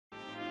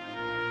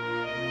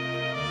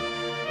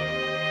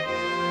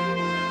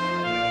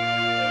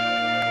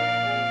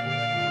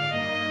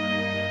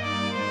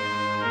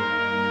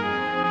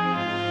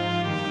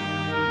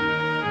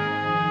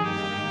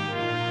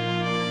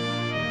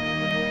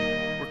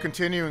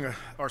continuing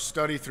our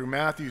study through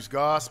Matthew's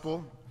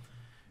Gospel.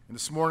 And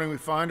this morning we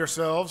find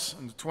ourselves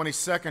in the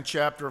 22nd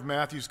chapter of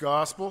Matthew's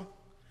Gospel.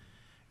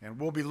 And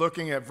we'll be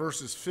looking at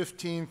verses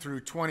 15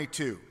 through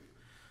 22.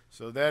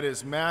 So that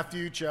is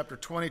Matthew chapter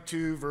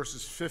 22,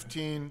 verses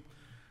 15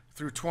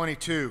 through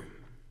 22.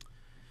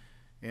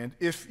 And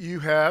if you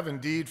have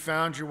indeed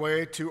found your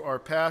way to our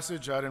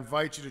passage, I'd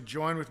invite you to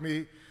join with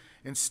me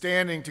in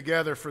standing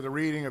together for the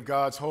reading of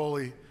God's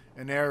holy,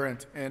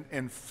 inerrant, and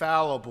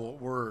infallible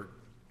word.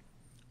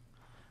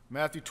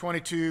 Matthew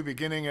 22,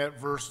 beginning at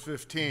verse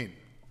 15.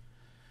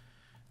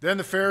 Then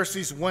the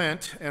Pharisees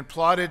went and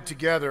plotted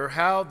together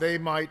how they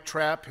might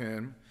trap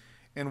him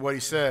in what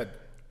he said.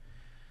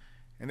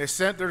 And they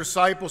sent their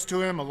disciples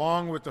to him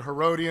along with the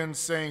Herodians,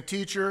 saying,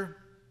 "Teacher,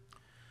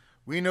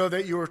 we know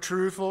that you are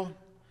truthful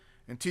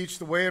and teach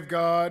the way of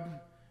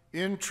God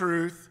in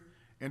truth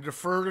and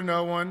defer to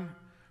no one,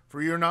 for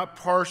you are not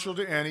partial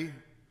to any.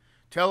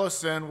 Tell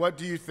us then, what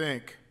do you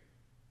think?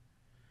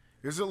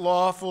 Is it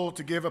lawful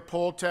to give a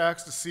poll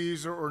tax to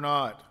Caesar or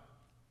not?"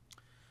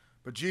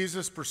 But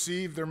Jesus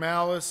perceived their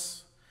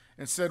malice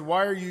and said,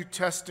 "Why are you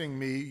testing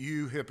me,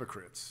 you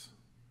hypocrites?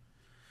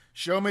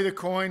 Show me the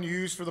coin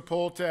used for the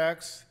poll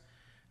tax."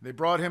 They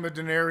brought him a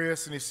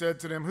denarius, and he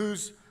said to them,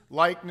 "Whose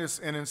likeness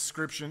and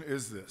inscription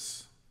is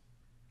this?"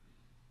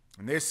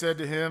 And they said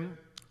to him,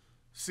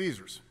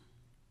 "Caesar's."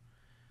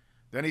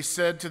 Then he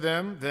said to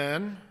them,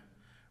 "Then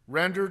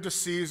render to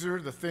Caesar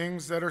the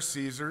things that are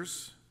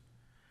Caesar's,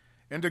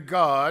 and to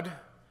God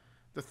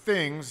the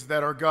things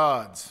that are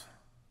God's."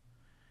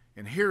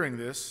 And hearing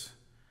this,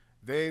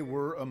 they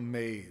were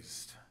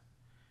amazed.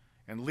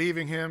 And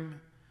leaving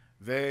him,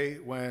 they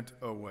went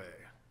away.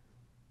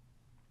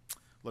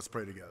 Let's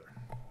pray together.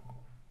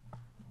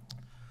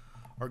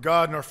 Our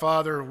God and our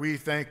Father, we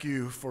thank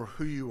you for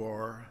who you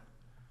are.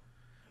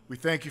 We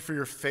thank you for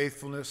your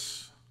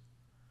faithfulness.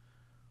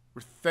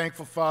 We're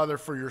thankful, Father,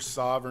 for your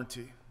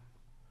sovereignty.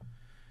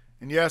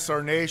 And yes,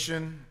 our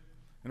nation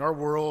and our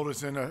world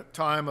is in a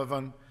time of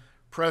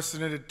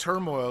unprecedented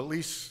turmoil, at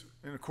least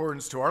in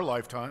accordance to our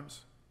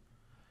lifetimes.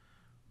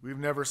 We've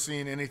never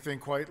seen anything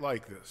quite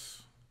like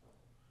this.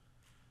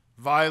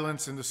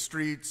 Violence in the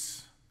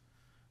streets,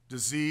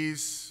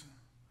 disease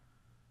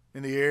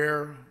in the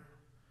air.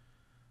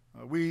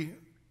 We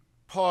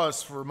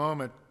pause for a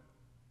moment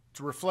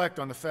to reflect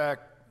on the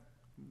fact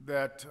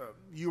that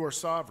you are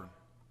sovereign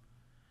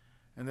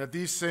and that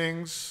these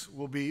things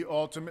will be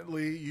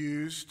ultimately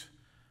used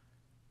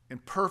in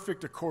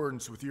perfect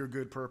accordance with your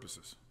good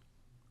purposes.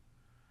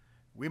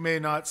 We may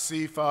not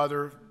see,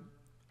 Father,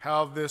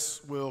 how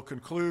this will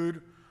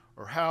conclude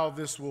or how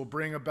this will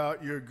bring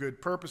about your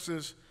good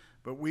purposes,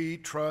 but we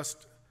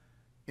trust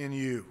in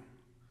you.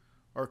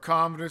 Our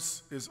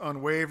confidence is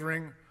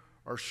unwavering.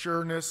 Our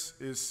sureness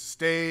is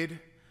stayed.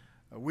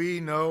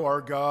 We know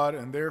our God,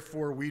 and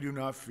therefore we do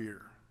not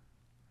fear.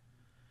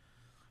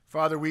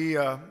 Father, we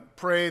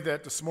pray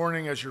that this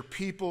morning as your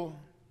people,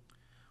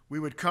 we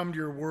would come to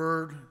your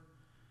word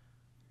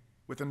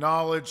with the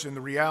knowledge and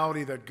the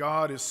reality that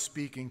God is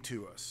speaking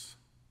to us.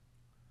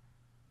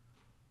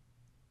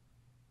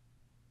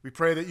 We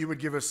pray that you would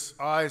give us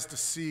eyes to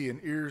see and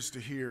ears to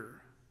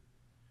hear,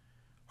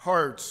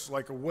 hearts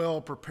like a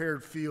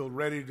well-prepared field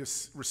ready to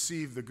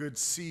receive the good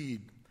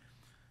seed,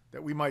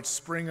 that we might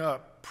spring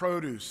up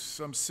produce,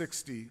 some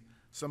 60,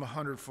 some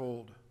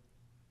 100-fold.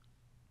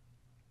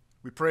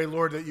 We pray,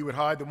 Lord, that you would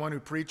hide the one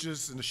who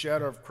preaches in the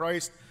shadow of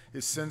Christ.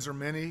 His sins are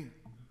many.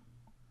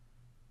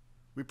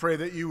 We pray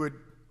that you would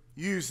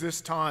use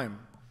this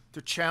time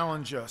to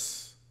challenge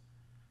us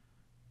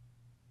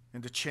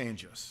and to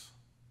change us.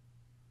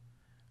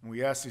 And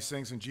we ask these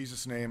things in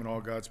Jesus' name, and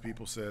all God's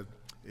people said,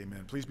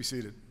 amen. Please be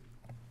seated.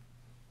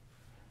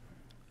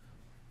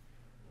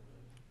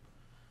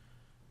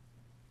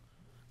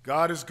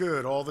 God is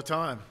good all the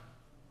time.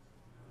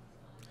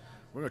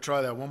 We're going to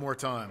try that one more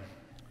time.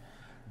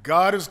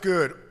 God is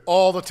good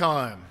all the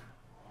time.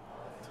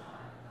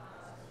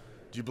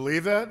 Do you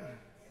believe that?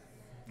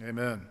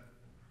 Amen.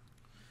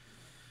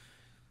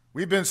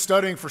 We've been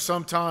studying for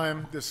some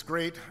time this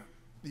great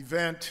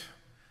event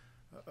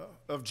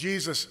of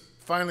Jesus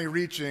finally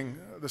reaching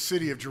the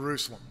city of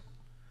Jerusalem.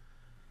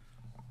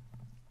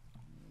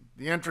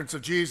 The entrance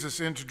of Jesus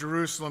into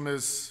Jerusalem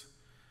is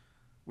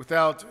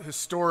without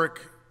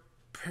historic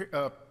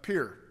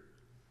peer.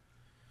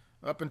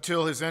 Up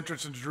until his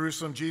entrance into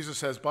Jerusalem, Jesus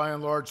has by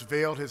and large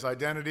veiled his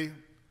identity.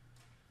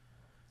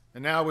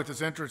 And now with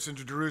his entrance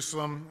into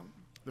Jerusalem,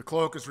 the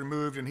cloak is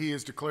removed and he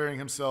is declaring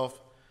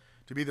himself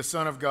to be the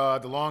Son of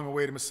God, the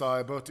long-awaited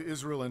Messiah, both to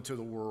Israel and to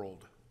the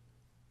world.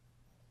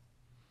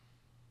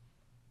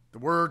 The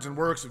words and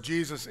works of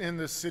Jesus in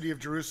this city of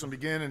Jerusalem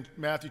begin in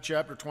Matthew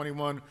chapter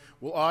 21,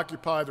 will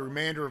occupy the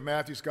remainder of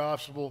Matthew's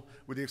gospel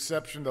with the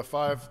exception of the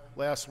 5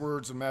 last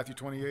words of Matthew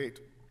 28.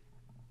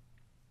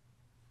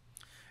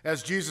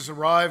 As Jesus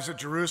arrives at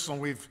Jerusalem,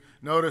 we've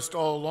noticed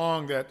all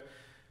along that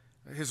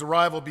his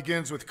arrival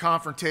begins with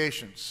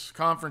confrontations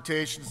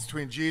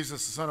between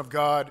Jesus, the Son of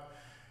God,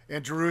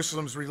 and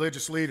Jerusalem's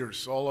religious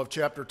leaders, all of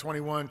chapter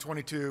 21,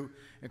 22,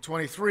 and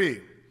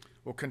 23.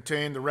 will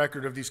contain the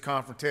record of these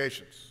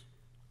confrontations.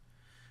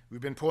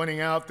 We've been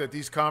pointing out that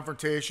these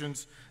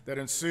confrontations that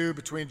ensue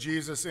between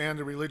Jesus and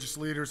the religious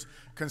leaders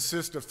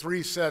consist of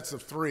three sets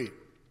of three.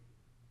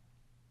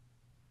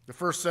 The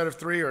first set of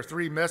three are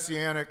three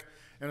messianic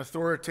and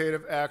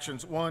authoritative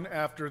actions, one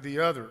after the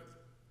other.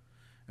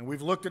 And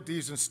we've looked at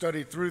these and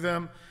studied through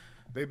them,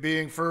 they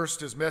being first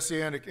his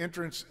messianic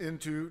entrance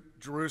into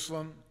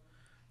Jerusalem,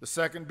 the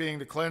second being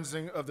the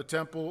cleansing of the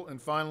temple,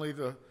 and finally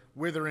the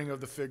withering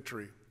of the fig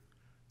tree.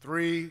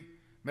 Three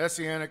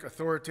messianic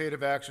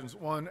authoritative actions,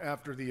 one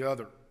after the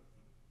other.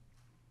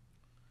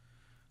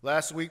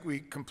 Last week we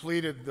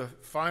completed the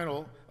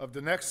final of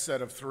the next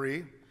set of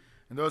three,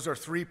 and those are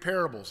three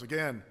parables,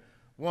 again,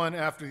 one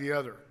after the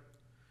other.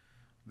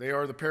 They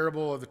are the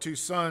parable of the two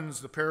sons,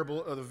 the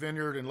parable of the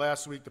vineyard, and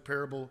last week the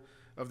parable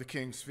of the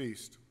king's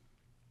feast.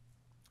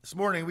 This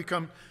morning we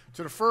come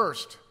to the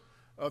first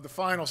of the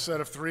final set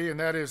of three, and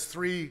that is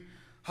three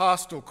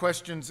hostile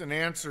questions and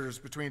answers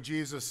between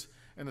Jesus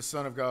and the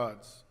Son of God.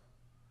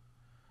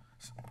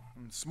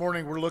 This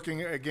morning we're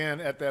looking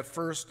again at that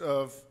first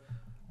of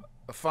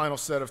a final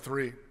set of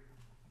three.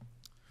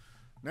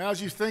 Now,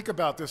 as you think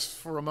about this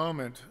for a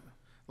moment,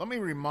 let me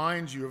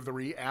remind you of the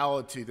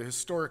reality, the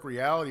historic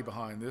reality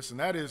behind this, and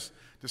that is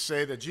to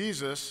say that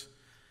Jesus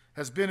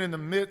has been in the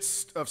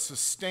midst of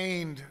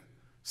sustained,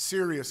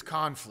 serious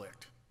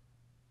conflict.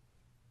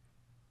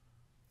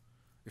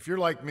 If you're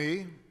like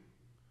me,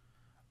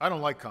 I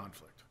don't like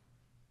conflict.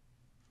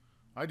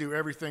 I do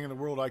everything in the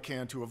world I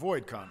can to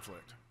avoid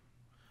conflict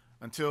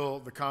until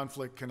the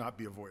conflict cannot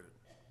be avoided.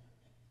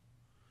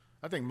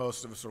 I think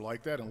most of us are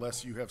like that,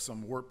 unless you have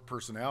some warped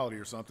personality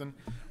or something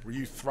where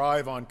you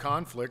thrive on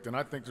conflict, and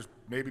I think there's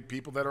maybe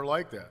people that are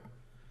like that.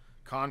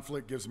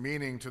 Conflict gives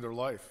meaning to their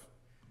life.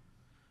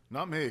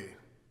 Not me. In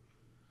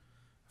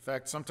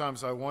fact,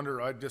 sometimes I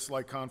wonder, I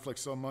dislike conflict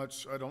so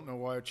much, I don't know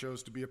why I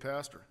chose to be a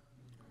pastor.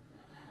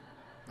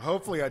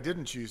 Hopefully I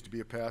didn't choose to be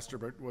a pastor,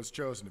 but was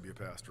chosen to be a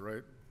pastor,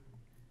 right?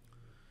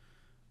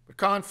 But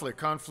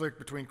conflict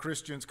between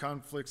Christians,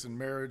 conflicts in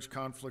marriage,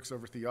 conflicts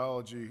over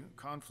theology,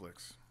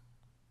 conflicts.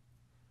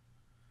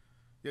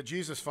 Yet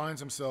Jesus finds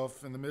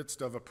himself in the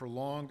midst of a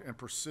prolonged and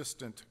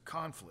persistent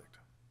conflict.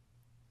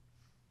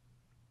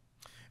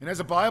 And as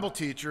a Bible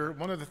teacher,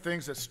 one of the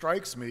things that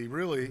strikes me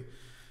really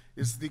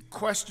is the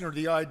question or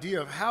the idea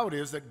of how it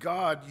is that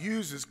God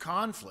uses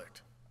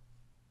conflict.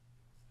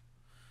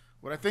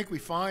 What I think we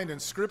find in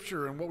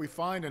Scripture and what we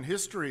find in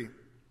history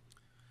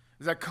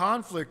is that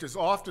conflict is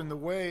often the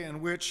way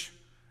in which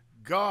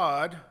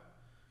God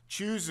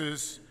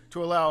chooses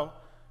to allow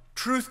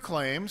truth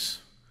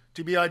claims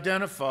to be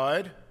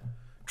identified,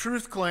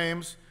 truth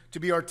claims to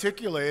be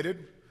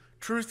articulated,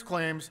 truth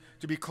claims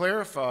to be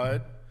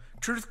clarified,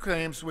 truth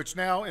claims which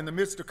now, in the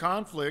midst of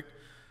conflict,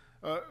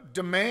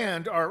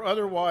 demand our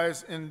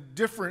otherwise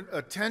indifferent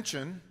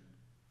attention,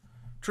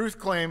 truth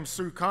claims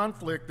through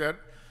conflict that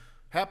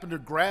happen to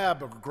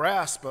grab or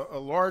grasp a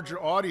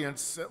larger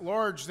audience at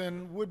large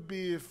than would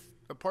be if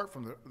apart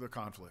from the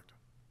conflict.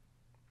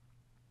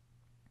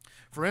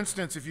 For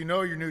instance, if you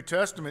know your New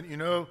Testament, you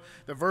know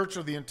that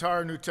virtually the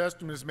entire New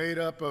Testament is made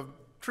up of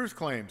truth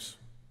claims.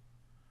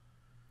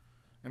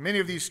 And many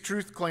of these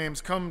truth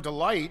claims come to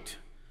light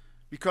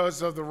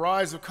because of the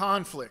rise of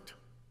conflict.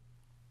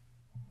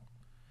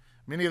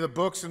 Many of the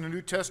books in the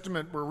New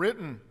Testament were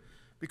written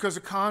because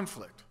of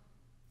conflict.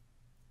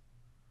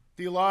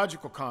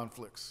 Theological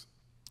conflicts,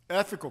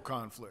 ethical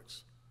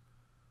conflicts,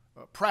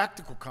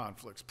 practical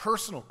conflicts,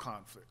 personal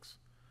conflicts.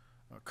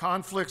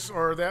 Conflicts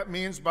are that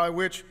means by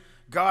which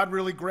God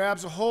really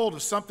grabs a hold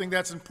of something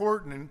that's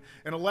important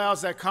and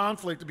allows that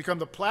conflict to become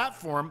the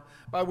platform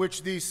by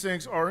which these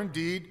things are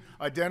indeed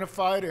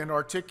identified and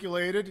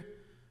articulated,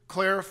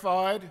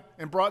 clarified,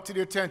 and brought to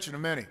the attention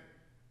of many.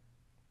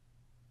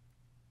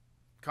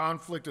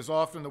 Conflict is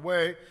often the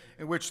way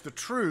in which the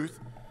truth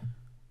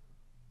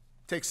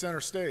takes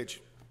center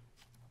stage.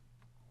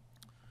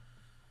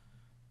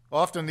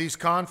 Often these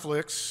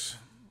conflicts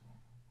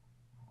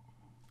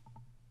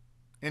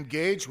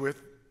engage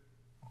with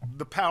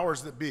the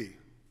powers that be.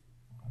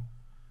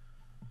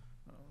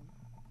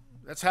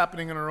 That's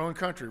happening in our own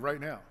country right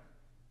now.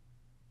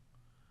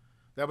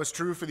 That was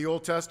true for the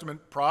Old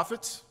Testament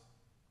prophets,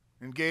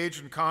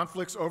 engaged in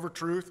conflicts over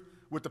truth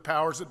with the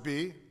powers that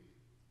be. It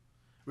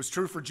was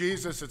true for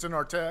Jesus, it's in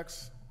our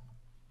text.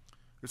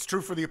 It's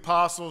true for the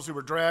apostles who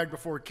were dragged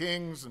before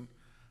kings and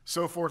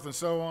so forth and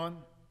so on.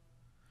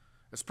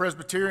 As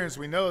Presbyterians,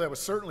 we know that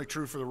was certainly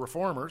true for the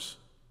Reformers.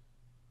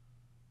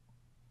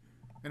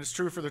 And it's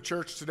true for the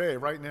church today,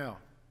 right now.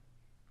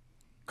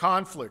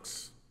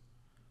 Conflicts,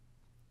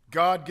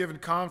 God-given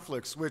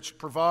conflicts, which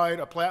provide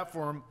a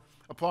platform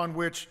upon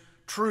which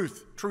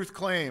truth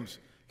claims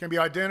can be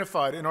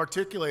identified and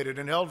articulated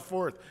and held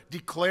forth,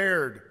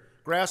 declared,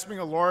 grasping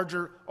a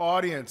larger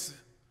audience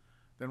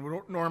than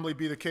would normally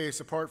be the case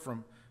apart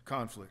from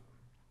conflict.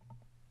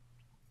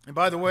 And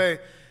by the way,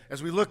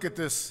 as we look at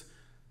this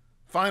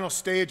final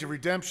stage of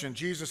redemption,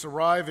 Jesus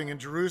arriving in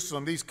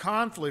Jerusalem, these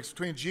conflicts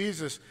between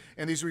Jesus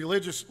and these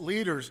religious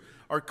leaders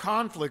are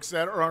conflicts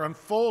that are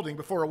unfolding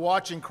before a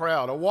watching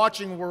crowd, a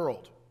watching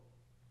world.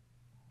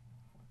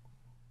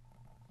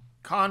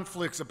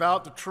 Conflicts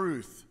about the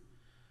truth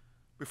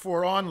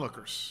before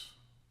onlookers.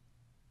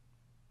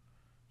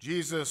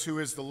 Jesus, who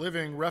is the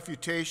living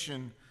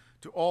refutation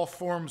to all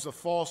forms of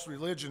false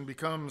religion,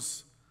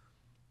 becomes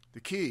the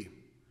key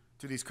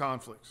to these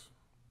conflicts.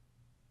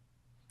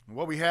 And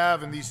what we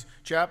have in these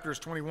chapters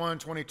 21,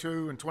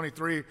 22, and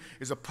 23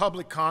 is a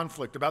public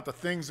conflict about the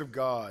things of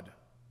God.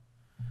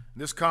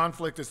 And this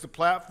conflict is the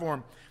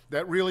platform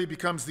that really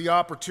becomes the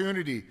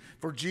opportunity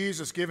for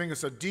Jesus giving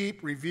us a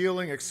deep,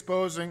 revealing,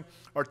 exposing,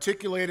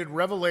 articulated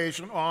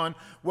revelation on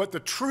what the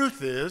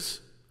truth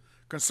is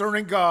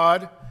concerning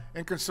God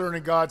and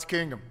concerning God's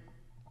kingdom.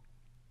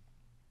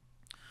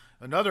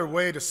 Another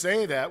way to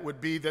say that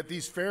would be that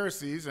these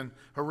Pharisees and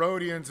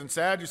Herodians and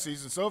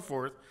Sadducees and so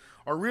forth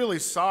are really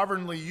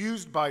sovereignly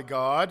used by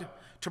God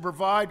to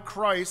provide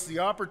Christ the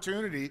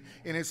opportunity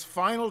in his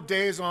final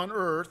days on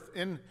earth,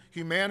 in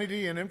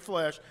humanity and in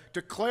flesh,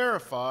 to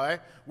clarify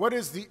what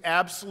is the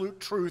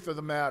absolute truth of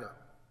the matter.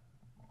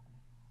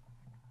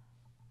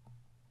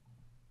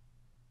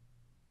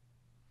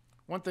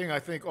 One thing I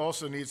think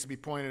also needs to be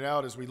pointed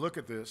out as we look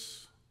at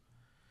this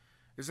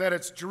is that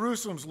it's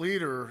Jerusalem's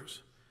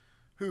leaders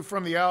who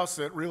from the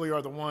outset really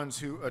are the ones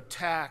who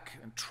attack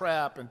and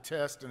trap and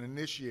test and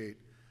initiate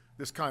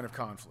this kind of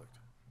conflict.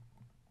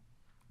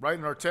 Right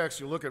in our text,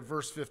 you look at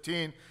verse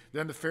 15,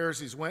 then the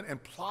Pharisees went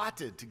and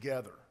plotted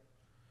together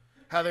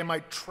how they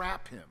might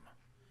trap him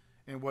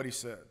in what he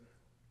said.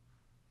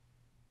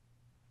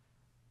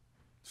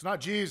 It's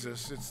not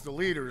Jesus, it's the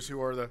leaders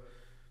who are the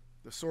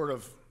sort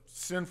of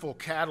sinful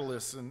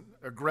catalysts and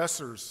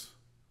aggressors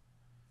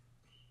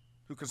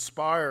who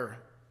conspire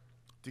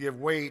to give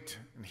weight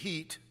and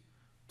heat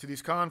to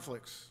these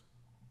conflicts.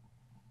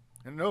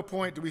 And at no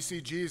point do we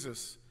see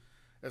Jesus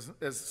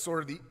as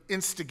sort of the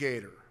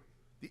instigator,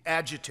 the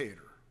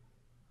agitator,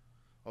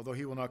 although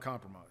he will not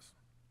compromise.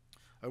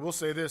 I will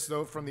say this,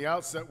 though, from the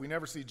outset, we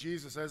never see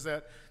Jesus as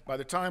that. By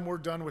the time we're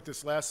done with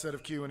this last set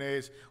of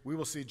Q&As, we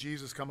will see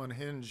Jesus come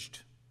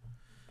unhinged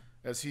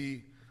as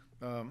he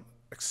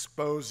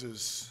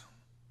exposes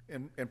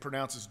and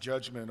pronounces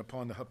judgment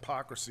upon the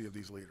hypocrisy of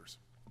these leaders.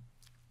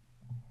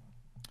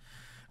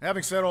 And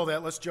having said all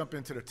that, let's jump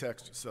into the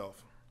text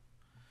itself.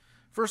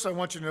 First, I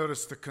want you to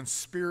notice the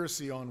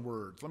conspiracy on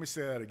words. Let me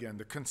say that again,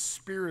 the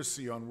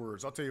conspiracy on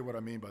words. I'll tell you what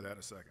I mean by that in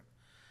a second.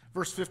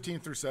 Verse 15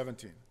 through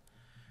 17.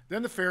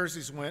 Then the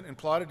Pharisees went and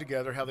plotted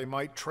together how they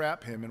might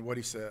trap him in what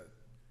he said.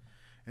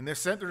 And they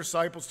sent their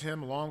disciples to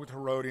him along with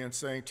Herodians,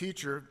 saying,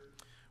 Teacher,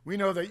 we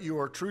know that you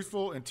are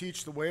truthful and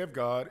teach the way of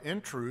God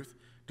in truth.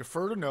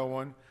 Defer to no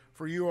one,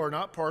 for you are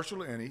not partial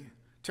to any.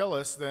 Tell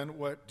us then,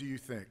 what do you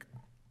think?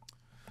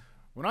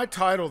 When I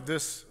titled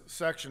this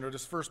section, or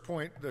this first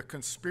point, the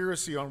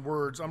conspiracy on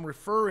words, I'm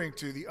referring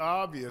to the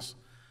obvious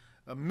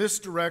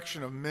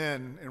misdirection of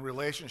men in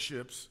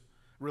relationship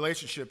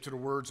to the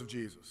words of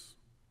Jesus.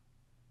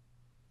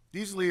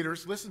 These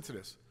leaders, listen to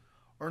this,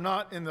 are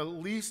not in the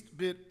least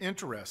bit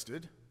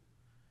interested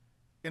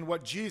in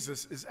what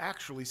Jesus is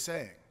actually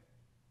saying,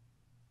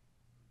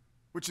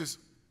 which is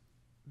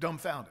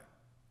dumbfounding.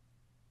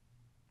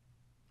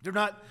 They're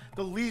not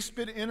the least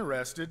bit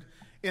interested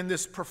in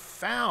this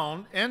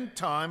profound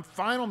end-time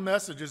final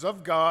messages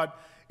of God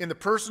in the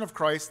person of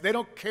Christ. They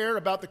don't care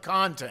about the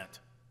content.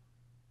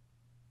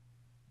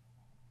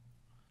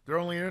 They're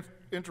only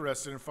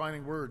interested in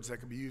finding words that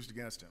can be used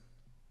against him.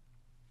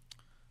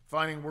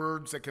 Finding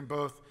words that can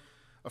both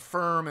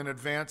affirm and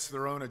advance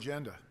their own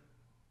agenda.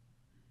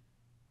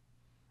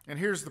 And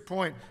here's the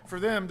point. For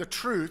them, the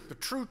truth, the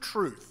true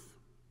truth,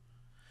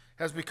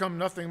 has become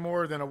nothing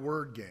more than a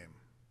word game.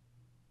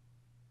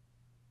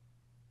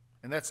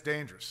 And that's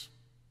dangerous.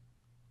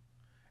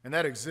 And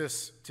that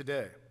exists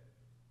today.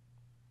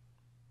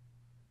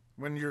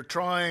 When you're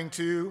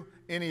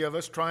any of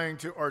us trying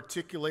to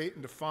articulate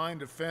and define,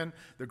 defend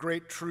the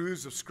great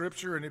truths of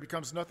Scripture, and it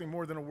becomes nothing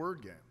more than a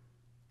word game.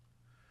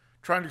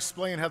 Trying to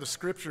explain how the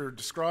Scripture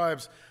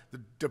describes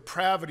the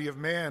depravity of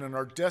man and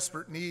our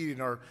desperate need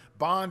and our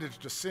bondage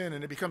to sin,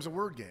 and it becomes a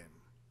word game.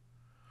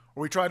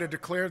 Or we try to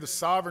declare the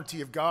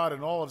sovereignty of God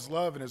and all of his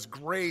love and his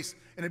grace,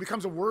 and it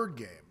becomes a word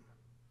game.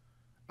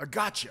 A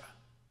gotcha.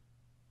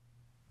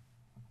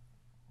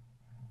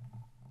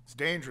 It's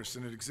dangerous,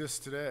 and it exists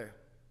today.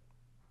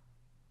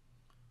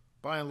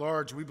 By and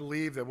large, we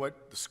believe that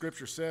what the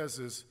Scripture says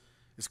is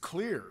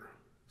clear.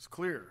 It's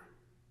clear.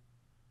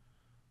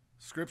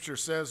 Scripture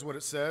says what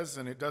it says,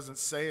 and it doesn't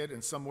say it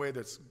in some way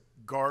that's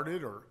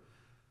guarded or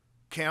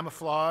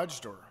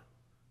camouflaged, or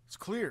it's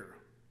clear.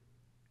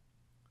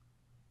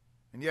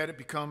 And yet it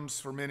becomes,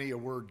 for many, a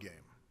word game.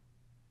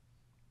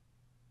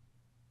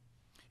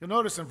 You'll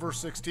notice in verse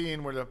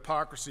 16 where the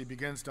hypocrisy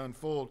begins to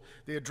unfold,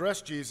 they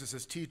address Jesus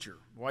as teacher.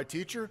 Why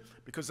teacher?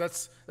 Because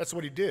that's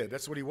what he did.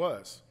 That's what he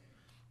was.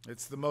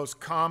 It's the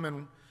most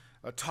common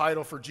a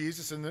title for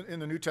Jesus in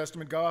the New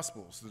Testament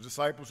Gospels. The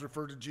disciples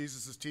referred to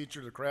Jesus as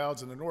teacher. The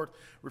crowds in the north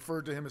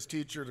referred to him as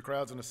teacher. The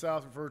crowds in the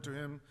south referred to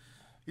him.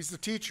 He's the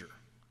teacher.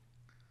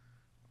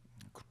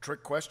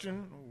 Trick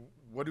question,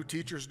 what do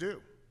teachers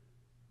do?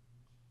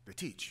 They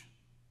teach.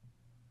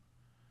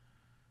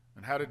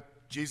 And how did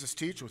Jesus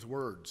teach? With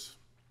words.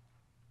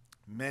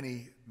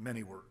 Many,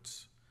 many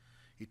words.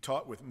 He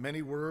taught with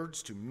many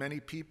words to many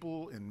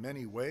people in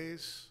many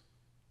ways.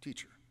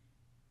 Teacher.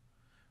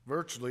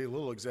 Virtually, a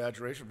little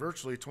exaggeration,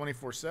 virtually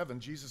 24/7,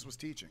 Jesus was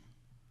teaching.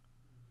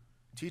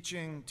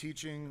 Teaching,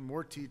 teaching,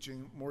 more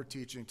teaching, more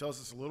teaching. Tells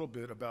us a little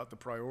bit about the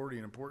priority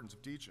and importance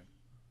of teaching.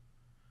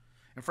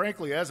 And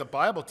frankly, as a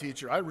Bible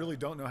teacher, I really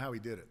don't know how he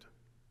did it.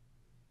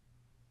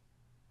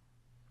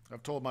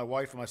 I've told my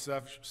wife in my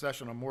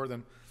session on more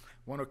than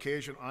one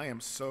occasion, I am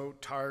so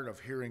tired of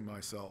hearing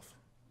myself.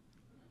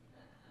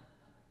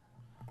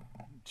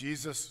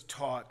 Jesus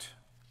taught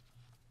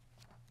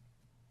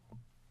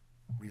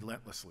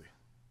relentlessly.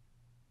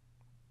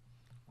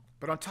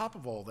 But on top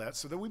of all that,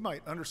 so that we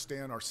might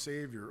understand our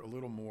Savior a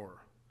little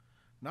more,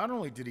 not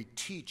only did he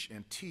teach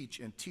and teach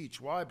and teach.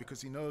 Why?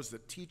 Because he knows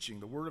that teaching,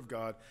 the Word of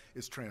God,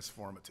 is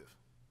transformative.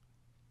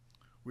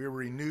 We are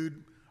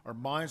renewed, our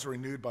minds are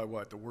renewed by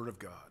what? The Word of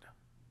God.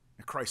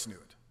 And Christ knew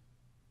it.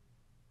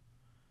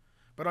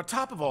 But on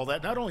top of all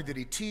that, not only did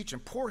he teach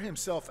and pour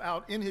himself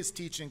out in his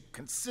teaching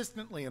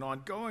consistently and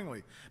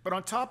ongoingly, but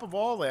on top of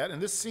all that,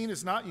 and this scene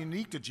is not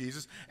unique to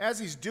Jesus, as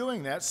he's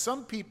doing that,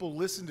 some people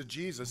listen to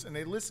Jesus, and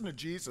they listen to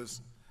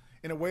Jesus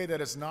in a way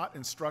that is not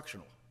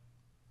instructional.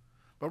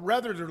 But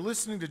rather, they're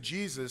listening to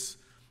Jesus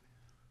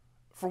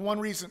for one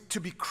reason, to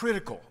be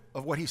critical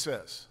of what he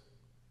says.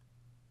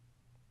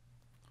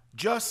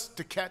 Just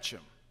to catch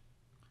him.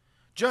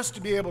 Just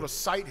to be able to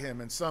cite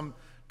him in some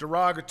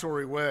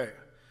derogatory way.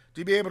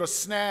 To be able to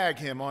snag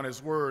him on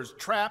his words,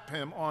 trap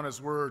him on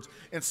his words,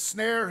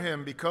 ensnare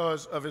him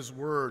because of his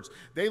words.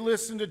 They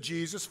listened to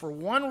Jesus for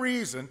one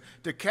reason,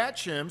 to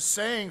catch him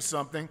saying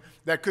something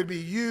that could be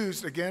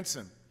used against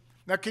him.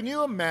 Now, can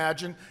you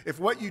imagine if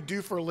what you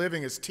do for a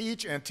living is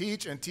teach and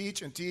teach and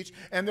teach and teach,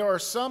 and there are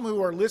some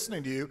who are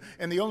listening to you,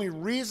 and the only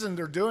reason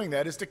they're doing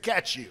that is to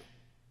catch you?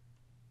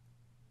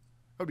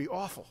 That would be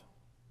awful.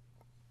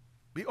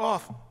 Be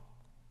awful.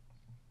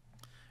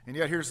 And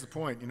yet, here's the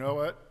point. You know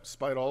what?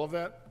 Despite all of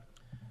that,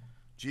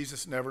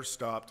 Jesus never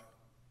stopped,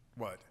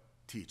 what?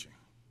 Teaching.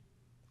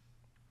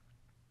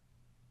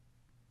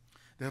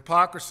 The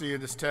hypocrisy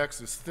in this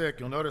text is thick.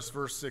 You'll notice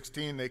verse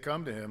 16, they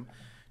come to him.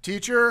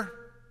 Teacher,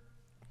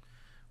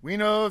 we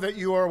know that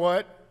you are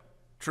what?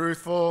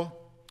 Truthful,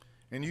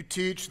 and you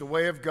teach the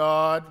way of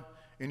God,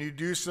 and you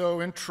do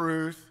so in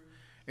truth,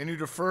 and you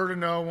defer to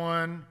no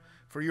one,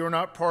 for you are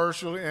not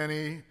partial to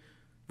any.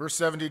 Verse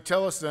 17,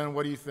 tell us then,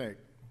 what do you think?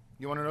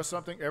 You want to know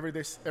something?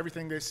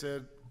 Everything they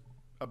said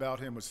about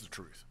him was the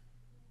truth.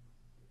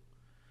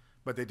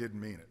 But they didn't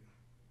mean it.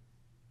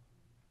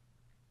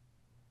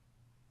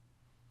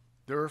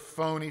 Their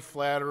phony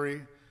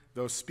flattery,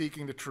 though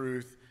speaking the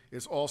truth,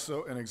 is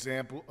also an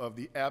example of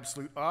the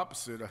absolute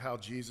opposite of how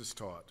Jesus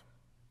taught.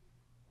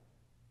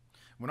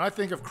 When I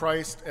think of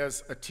Christ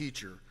as a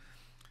teacher,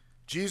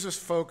 Jesus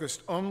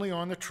focused only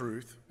on the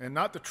truth, and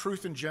not the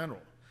truth in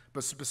general,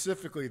 but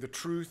specifically the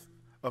truth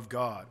of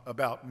God,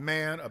 about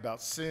man,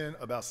 about sin,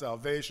 about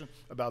salvation,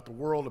 about the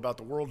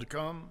world to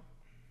come.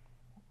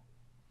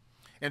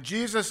 And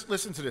Jesus,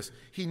 listen to this,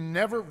 he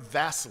never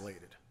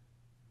vacillated.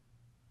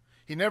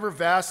 He never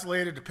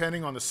vacillated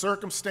depending on the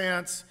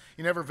circumstance.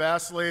 He never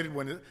vacillated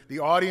when the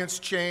audience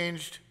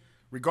changed,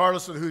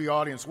 regardless of who the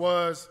audience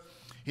was.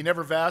 He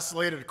never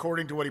vacillated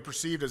according to what he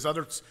perceived as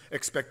others'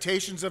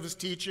 expectations of his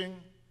teaching.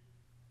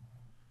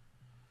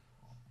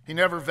 He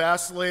never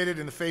vacillated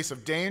in the face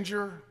of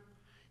danger.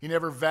 He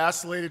never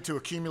vacillated to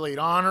accumulate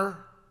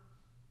honor.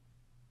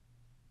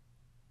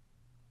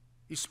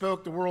 He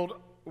spoke the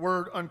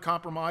word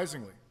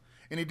uncompromisingly,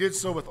 and he did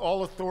so with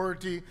all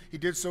authority. He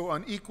did so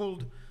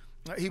unequaled.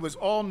 He was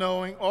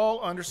all-knowing,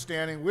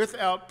 all-understanding,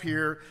 without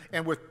peer,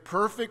 and with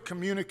perfect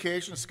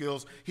communication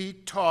skills. He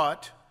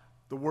taught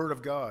the Word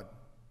of God.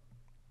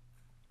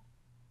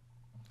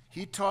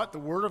 He taught the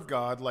Word of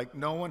God like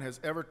no one has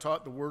ever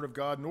taught the Word of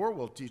God, nor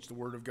will teach the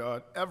Word of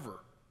God ever.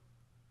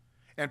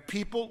 And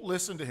people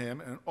listened to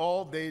him, and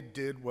all they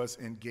did was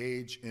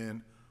engage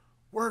in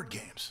word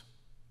games.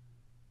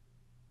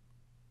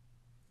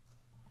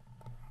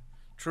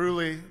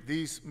 Truly,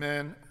 these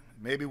men,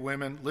 maybe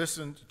women,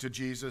 listened to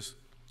Jesus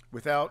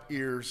without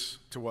ears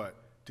to what?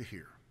 To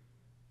hear.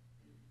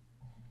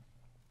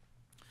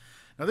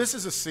 Now, this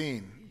is a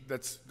scene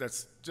that's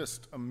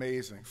just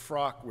amazing,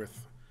 fraught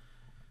with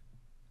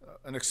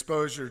an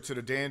exposure to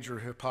the danger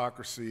of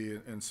hypocrisy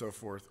and so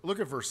forth. Look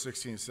at verse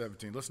 16 and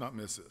 17. Let's not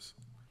miss this.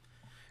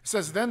 It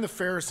says, then the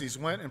Pharisees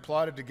went and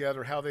plotted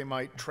together how they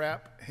might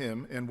trap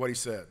him in what he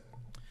said.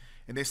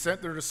 And they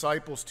sent their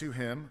disciples to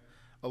him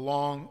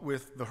along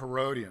with the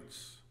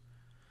Herodians.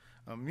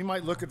 You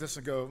might look at this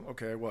and go,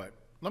 okay, what?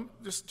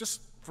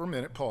 Just for a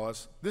minute,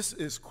 pause. This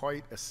is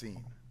quite a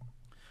scene.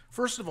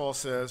 First of all, it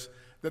says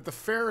that the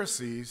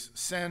Pharisees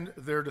send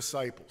their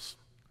disciples.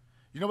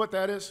 You know what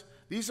that is?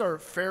 These are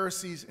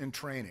Pharisees in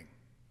training.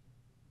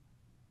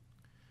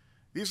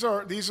 These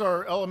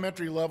are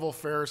elementary level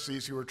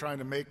Pharisees who are trying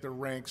to make their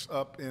ranks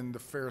up in the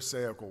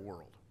Pharisaical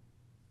world.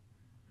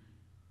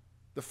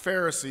 The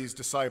Pharisees'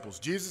 disciples.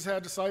 Jesus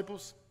had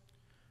disciples.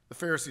 The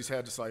Pharisees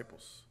had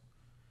disciples.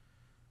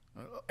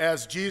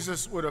 As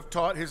Jesus would have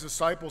taught his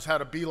disciples how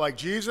to be like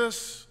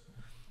Jesus,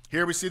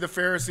 here we see the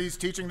Pharisees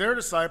teaching their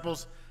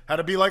disciples how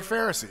to be like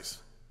Pharisees.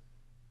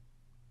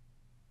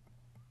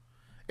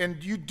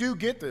 And you do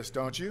get this,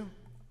 don't you?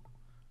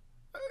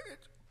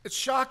 It's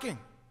shocking.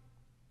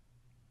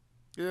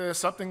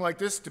 Something like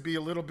this, to be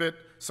a little bit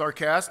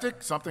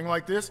sarcastic, something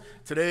like this.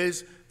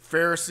 Today's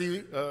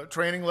Pharisee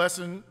training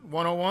lesson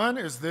 101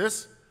 is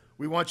this.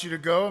 We want you to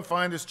go and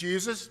find this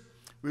Jesus.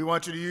 We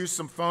want you to use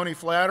some phony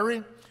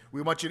flattery.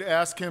 We want you to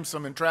ask him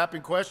some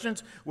entrapping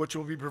questions, which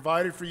will be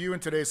provided for you in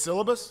today's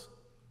syllabus.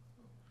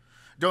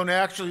 Don't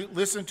actually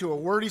listen to a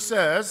word he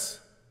says,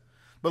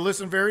 but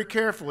listen very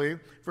carefully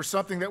for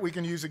something that we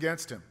can use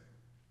against him.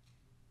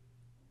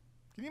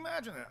 Can you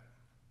imagine that?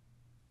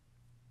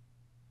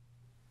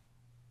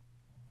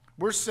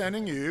 We're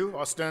sending you,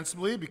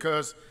 ostensibly,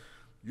 because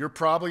you're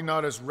probably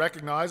not as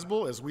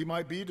recognizable as we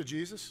might be to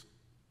Jesus.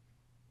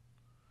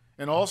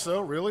 And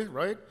also, really,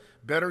 right?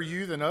 Better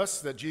you than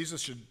us that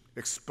Jesus should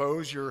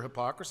expose your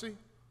hypocrisy.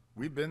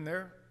 We've been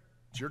there.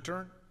 It's your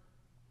turn.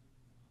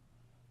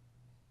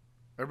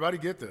 Everybody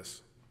get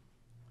this.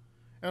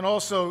 And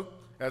also,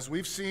 as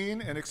we've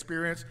seen and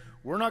experienced,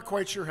 we're not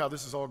quite sure how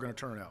this is all going to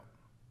turn out.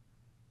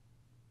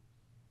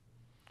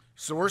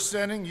 So we're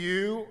sending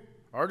you,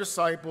 our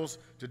disciples,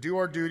 to do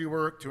our duty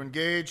work, to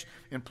engage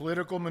in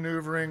political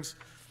maneuverings,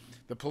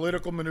 the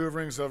political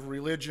maneuverings of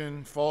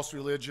religion, false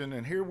religion,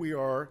 and here we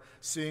are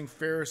seeing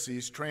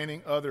Pharisees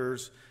training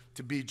others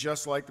to be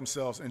just like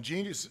themselves. And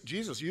Jesus,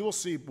 you will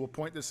see, will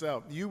point this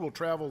out. You will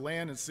travel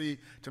land and sea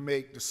to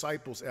make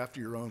disciples after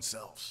your own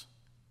selves.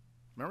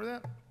 Remember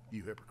that?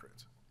 You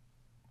hypocrites.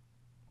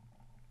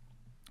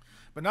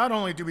 But not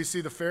only do we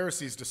see the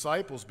Pharisees'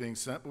 disciples being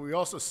sent, but we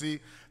also see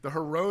the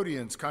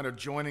Herodians kind of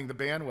joining the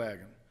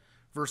bandwagon.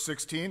 Verse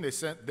 16, they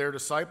sent their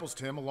disciples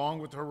to him along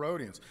with the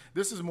Herodians.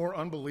 This is more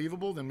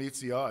unbelievable than meets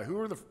the eye. Who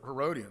are the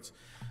Herodians?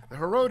 The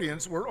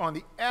Herodians were on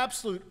the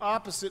absolute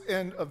opposite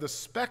end of the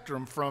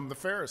spectrum from the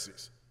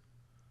Pharisees.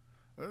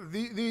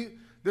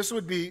 This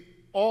would be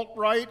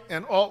alt-right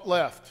and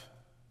alt-left.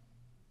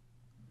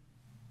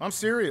 I'm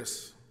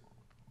serious.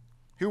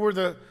 Who were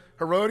the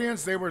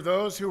Herodians? They were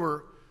those who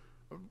were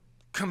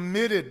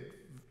committed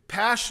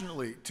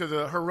passionately to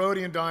the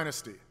Herodian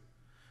dynasty.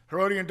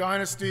 Herodian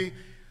dynasty,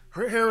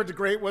 Herod the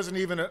Great wasn't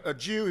even a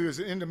Jew. He was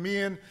an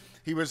Idumean.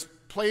 He was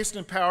placed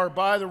in power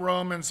by the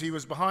Romans. He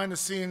was behind the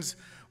scenes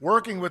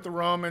working with the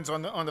Romans,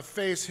 on the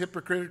face,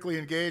 hypocritically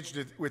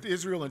engaged with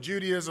Israel and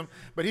Judaism.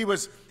 But he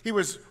was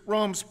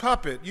Rome's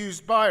puppet,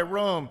 used by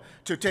Rome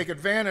to take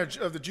advantage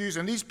of the Jews.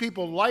 And these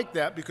people liked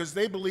that because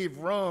they believed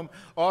Rome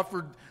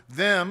offered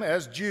them,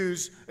 as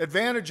Jews,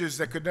 advantages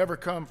that could never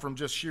come from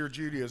just sheer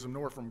Judaism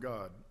nor from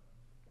God.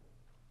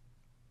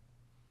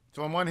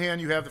 So on one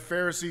hand, you have the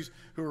Pharisees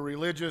who were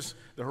religious,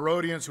 the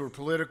Herodians who were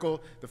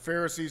political, the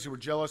Pharisees who were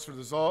jealous for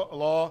the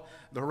law,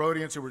 the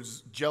Herodians who were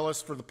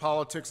jealous for the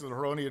politics of the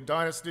Herodian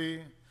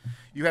dynasty.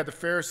 You had the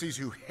Pharisees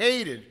who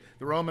hated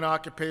the Roman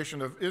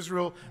occupation of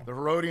Israel, the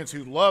Herodians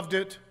who loved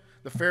it,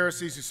 the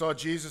Pharisees who saw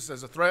Jesus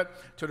as a threat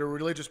to their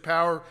religious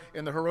power,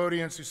 and the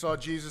Herodians who saw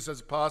Jesus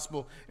as a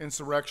possible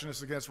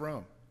insurrectionist against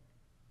Rome.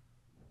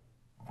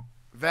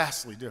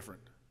 Vastly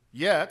different.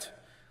 Yet,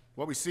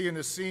 what we see in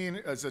this scene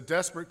is a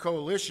desperate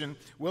coalition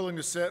willing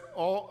to set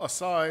all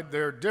aside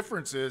their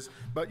differences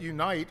but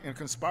unite and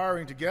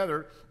conspiring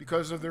together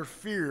because of their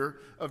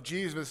fear of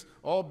Jesus,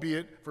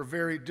 albeit for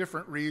very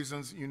different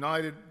reasons,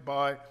 united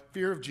by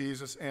fear of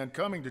Jesus and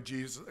coming to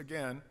Jesus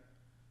again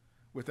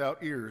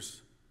without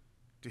ears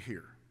to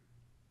hear.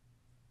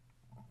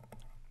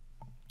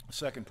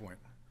 Second point,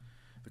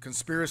 the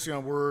conspiracy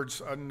on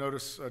words. I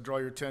notice, draw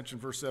your attention,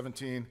 verse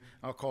 17.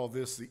 I'll call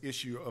this the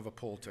issue of a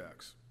poll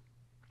tax.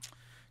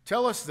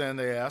 Tell us then,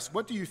 they ask,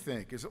 what do you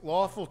think? Is it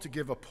lawful to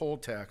give a poll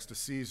tax to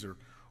Caesar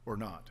or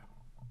not?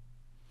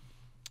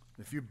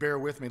 If you bear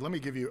with me, let me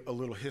give you a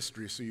little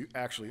history so you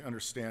actually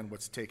understand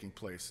what's taking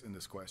place in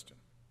this question.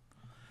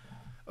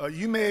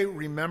 You may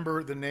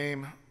remember the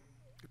name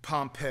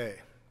Pompey.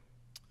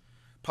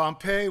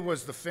 Pompey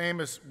was the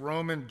famous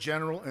Roman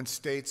general and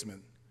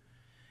statesman.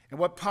 And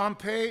what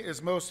Pompey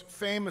is most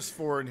famous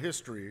for in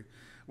history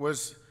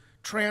was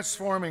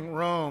transforming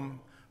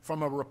Rome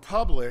from a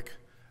republic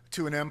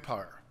to an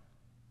empire.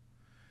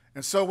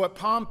 And so what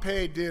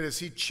Pompey did is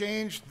he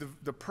changed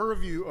the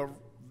purview of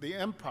the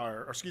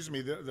empire, or excuse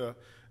me,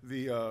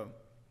 the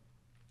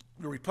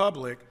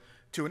republic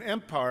to an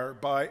empire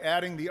by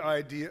adding the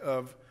idea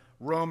of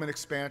Roman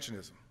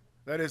expansionism.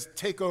 That is,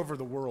 take over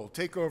the world,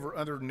 take over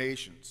other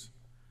nations.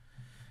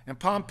 And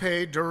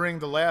Pompey, during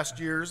the last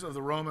years of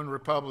the Roman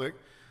Republic,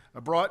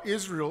 brought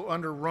Israel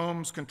under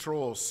Rome's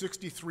control,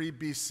 63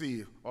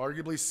 BC,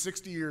 arguably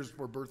 60 years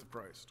before the birth of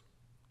Christ.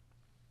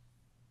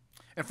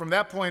 And from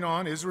that point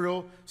on,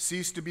 Israel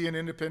ceased to be an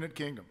independent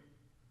kingdom.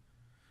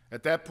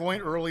 At that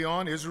point, early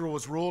on, Israel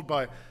was ruled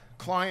by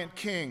client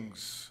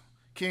kings,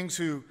 kings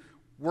who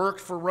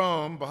worked for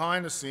Rome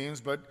behind the scenes,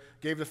 but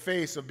gave the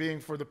face of being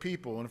for the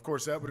people. And of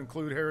course, that would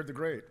include Herod the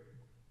Great.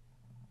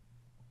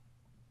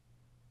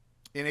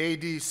 In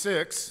AD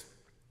 6,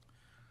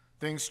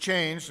 things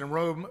changed, and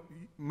Rome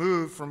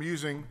moved from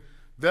using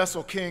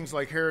vessel kings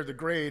like Herod the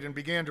Great and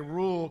began to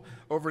rule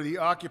over the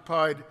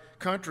occupied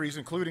countries,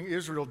 including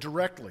Israel,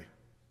 directly.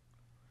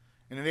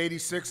 And in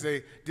 86,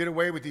 they did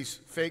away with these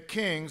fake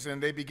kings,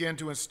 and they began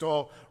to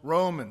install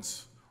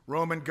Romans,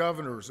 Roman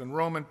governors, and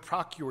Roman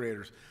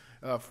procurators.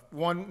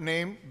 One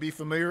name, be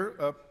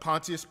familiar,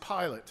 Pontius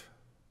Pilate.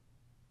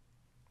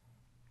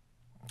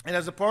 And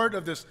as a part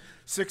of this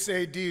 6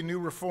 AD new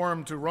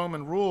reform to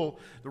Roman rule,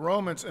 the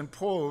Romans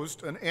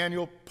imposed an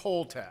annual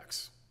poll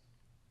tax.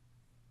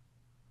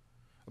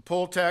 A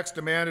poll tax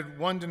demanded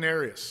 1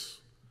 denarius.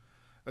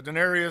 A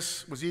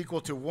denarius was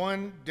equal to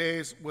 1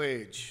 day's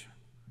wage.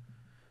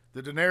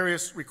 The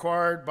denarius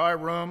required by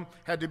Rome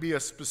had to be a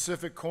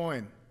specific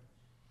coin,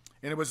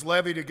 and it was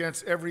levied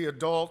against every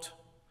adult,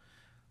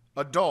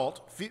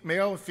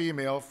 male and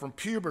female, from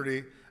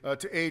puberty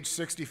to age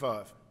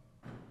 65.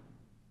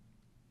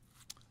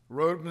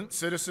 Roman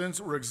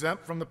citizens were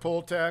exempt from the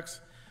poll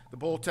tax. The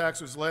poll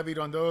tax was levied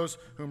on those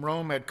whom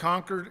Rome had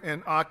conquered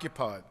and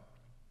occupied.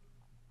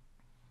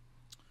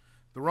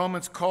 The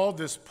Romans called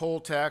this poll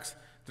tax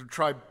the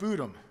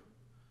tributum,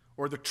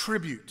 or the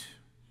tribute.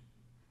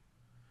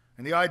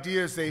 And the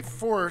idea is they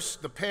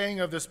forced the paying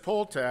of this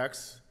poll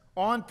tax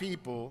on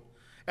people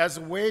as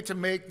a way to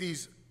make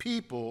these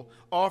people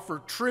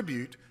offer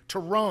tribute to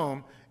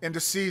Rome and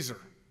to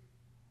Caesar.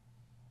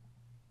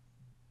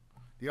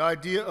 The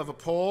idea of a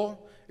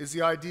poll is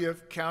the idea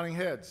of counting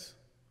heads.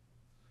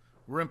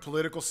 We're in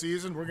political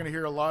season. We're going to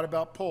hear a lot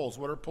about polls.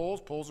 What are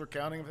polls? Polls are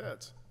counting of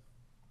heads.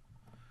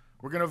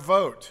 We're going to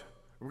vote.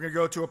 We're going to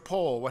go to a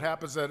poll. What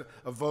happens at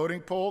a voting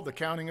poll? The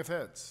counting of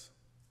heads.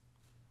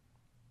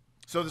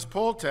 So this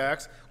poll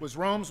tax was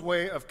Rome's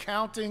way of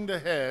counting the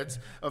heads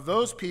of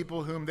those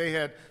people whom they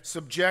had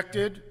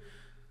subjected,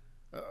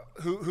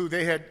 who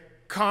they had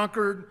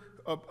conquered,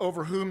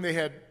 over whom they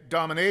had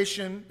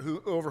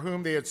domination, over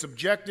whom they had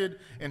subjected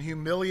and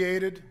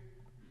humiliated,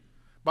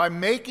 by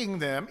making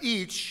them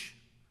each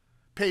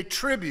pay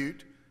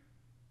tribute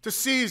to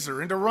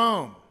Caesar and to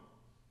Rome.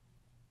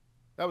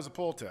 That was a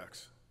poll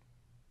tax.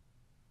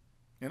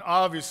 And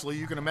obviously,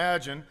 you can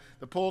imagine,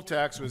 the poll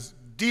tax was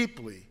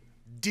deeply,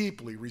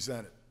 deeply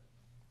resented.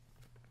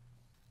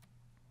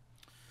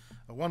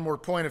 One more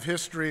point of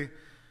history,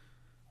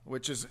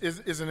 which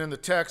isn't in the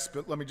text,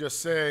 but let me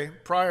just say,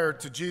 prior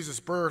to Jesus'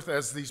 birth,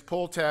 as these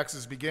poll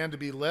taxes began to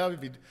be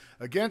levied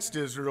against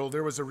Israel,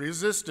 there was a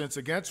resistance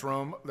against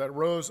Rome that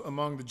rose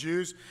among the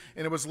Jews,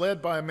 and it was led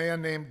by a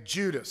man named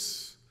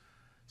Judas,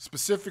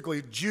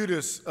 specifically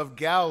Judas of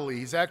Galilee.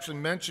 He's actually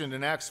mentioned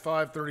in Acts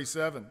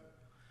 5:37.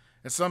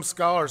 And some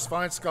scholars,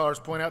 fine scholars,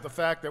 point out the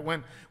fact that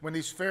when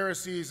these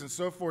Pharisees and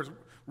so forth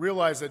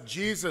realize that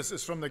Jesus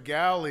is from the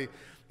Galilee,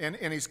 and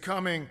he's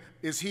coming,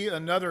 is he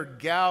another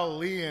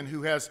Galilean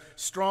who has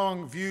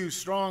strong views,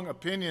 strong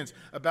opinions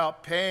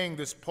about paying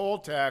this poll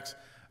tax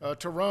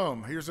to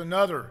Rome? Here's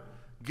another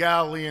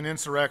Galilean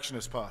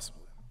insurrectionist,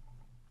 possibly.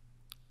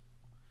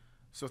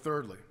 So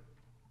thirdly,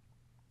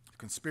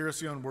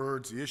 conspiracy on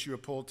words, the issue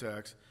of poll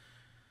tax.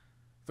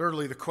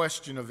 Thirdly, the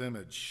question of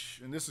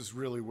image. And this is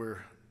really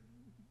where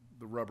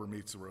the rubber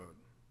meets the road.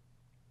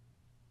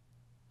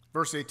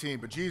 Verse 18,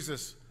 but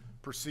Jesus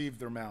perceived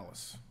their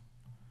malice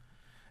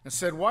and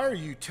said, why are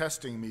you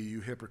testing me, you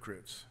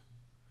hypocrites?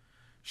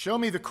 Show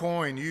me the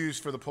coin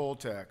used for the poll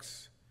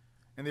tax.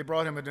 And they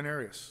brought him a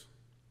denarius.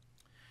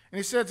 And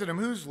he said to them,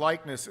 whose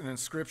likeness and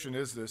inscription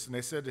is this? And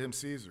they said to him,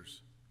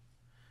 Caesar's.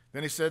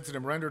 Then he said to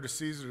them, render to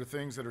Caesar the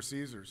things that are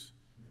Caesar's,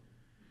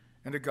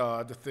 and to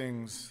God the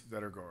things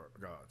that are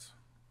God's.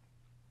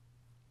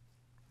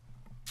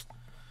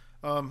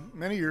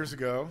 Many years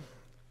ago,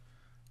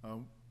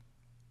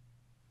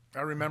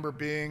 I remember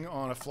being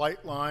on a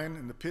flight line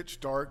in the pitch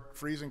dark,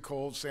 freezing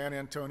cold San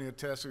Antonio,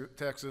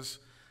 Texas,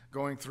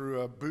 going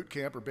through a boot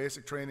camp or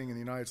basic training in the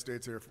United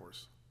States Air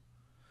Force.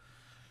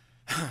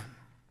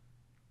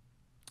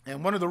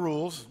 And one of the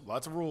rules,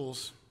 lots and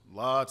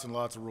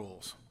lots of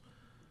rules.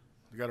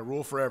 You got a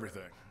rule for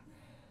everything.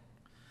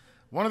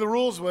 One of the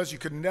rules was you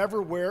could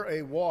never wear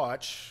a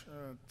watch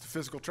to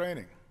physical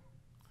training.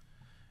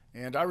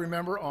 And I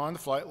remember on the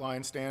flight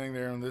line standing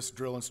there, and this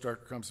drill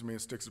instructor comes to me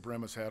and sticks a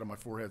Bremer's hat on my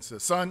forehead and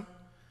says, son,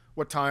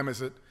 what time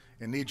is it?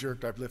 And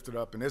knee-jerked, I've lifted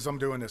up. And as I'm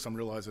doing this, I'm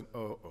realizing,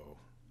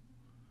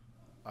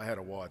 I had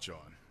a watch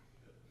on.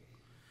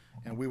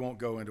 And we won't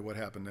go into what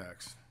happened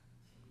next.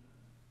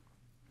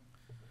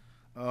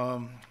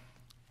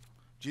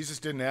 Jesus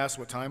didn't ask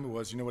what time it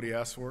was. You know what he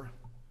asked for?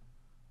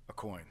 A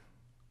coin.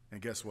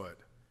 And guess what?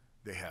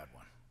 They had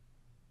one.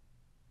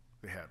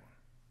 They had one.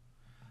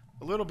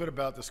 A little bit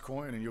about this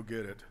coin, and you'll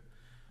get it.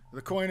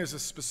 The coin is a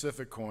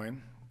specific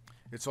coin.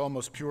 It's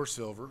almost pure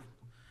silver.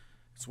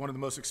 It's one of the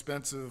most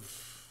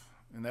expensive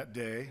in that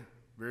day,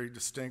 very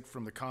distinct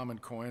from the common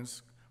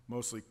coins,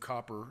 mostly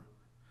copper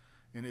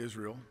in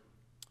Israel.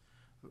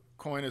 The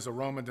coin is a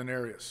Roman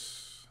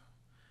denarius.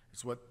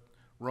 It's what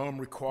Rome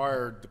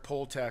required the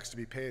poll tax to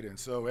be paid in.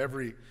 So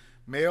every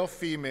male,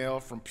 female,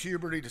 from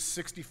puberty to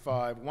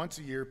 65, once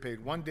a year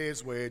paid 1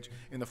 day's wage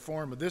in the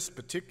form of this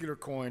particular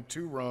coin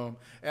to Rome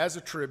as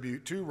a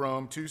tribute to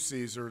Rome, to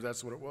Caesar.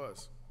 That's what it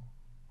was.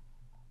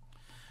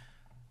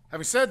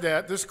 Having said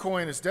that, this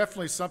coin is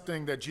definitely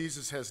something that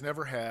Jesus has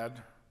never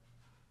had,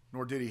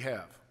 nor did he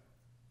have.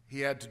 He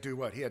had to do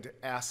what? He had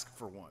to ask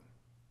for one.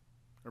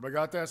 Everybody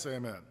got that? Say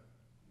amen.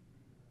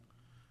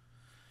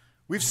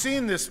 We've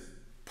seen this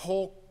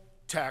poll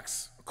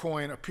tax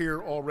coin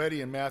appear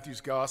already in Matthew's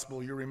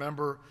gospel. You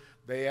remember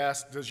they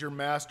asked, does your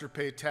master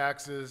pay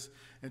taxes?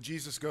 And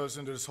Jesus goes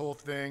into this whole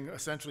thing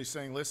essentially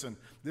saying, listen,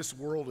 this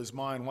world is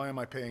mine. Why am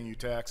I paying you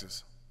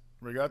taxes?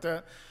 Everybody got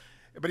that?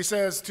 But he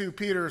says to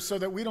Peter, so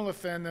that we don't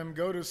offend them,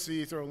 go to the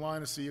sea, throw a line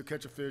in the sea, you'll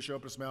catch a fish,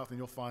 open its mouth, and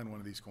you'll find one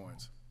of these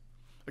coins.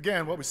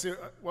 Again, what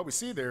we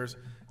see there is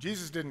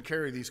Jesus didn't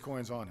carry these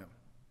coins on him,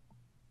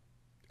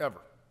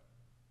 ever.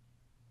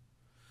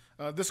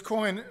 This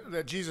coin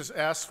that Jesus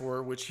asked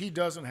for, which he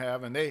doesn't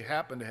have and they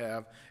happen to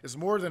have, is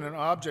more than an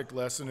object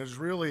lesson. It is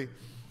really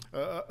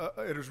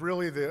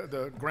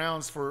the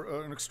grounds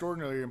for an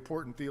extraordinarily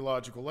important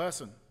theological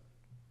lesson.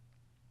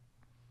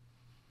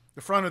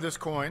 The front of this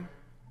coin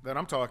that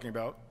I'm talking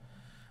about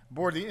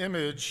bore the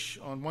image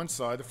on one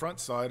side, the front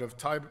side, of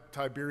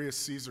Tiberius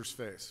Caesar's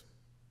face.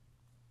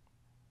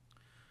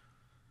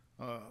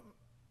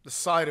 The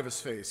side of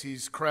his face.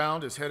 He's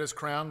crowned, his head is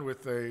crowned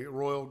with a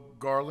royal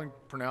garland,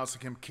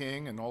 pronouncing him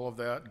king and all of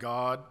that,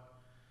 God.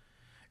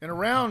 And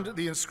around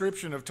the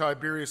inscription of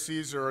Tiberius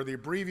Caesar are the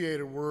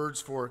abbreviated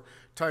words for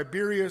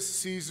Tiberius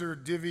Caesar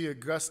Divi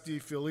Augusti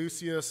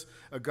Felicius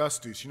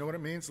Augustus. You know what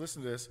it means?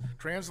 Listen to this.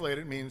 Translated,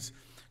 it means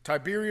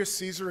Tiberius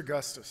Caesar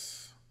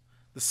Augustus,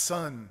 the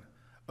son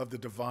of the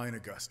divine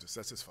Augustus.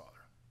 That's his father.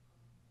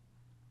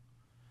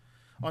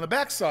 On the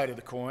back side of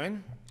the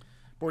coin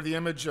bore the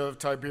image of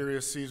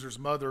Tiberius Caesar's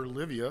mother,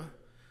 Livia,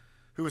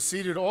 who is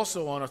seated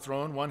also on a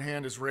throne. One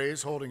hand is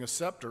raised, holding a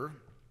scepter.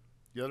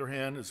 The other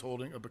hand is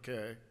holding a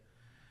bouquet.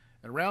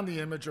 And around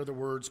the image are the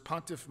words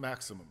Pontiff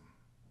Maximum.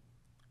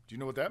 Do you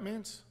know what that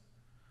means?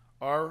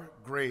 Our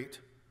great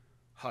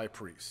high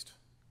priest.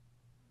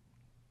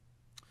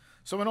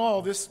 So in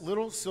all, this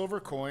little silver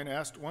coin,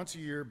 asked once a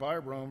year by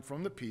Rome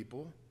from the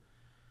people,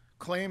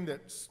 claimed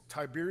that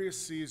Tiberius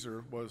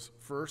Caesar was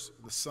first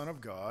the Son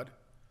of God,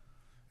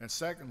 and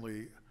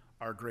secondly,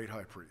 our great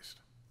high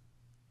priest.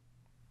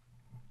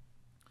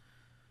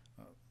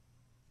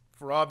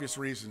 For obvious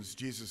reasons,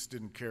 Jesus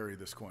didn't carry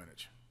this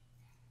coinage.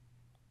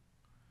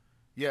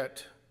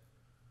 Yet,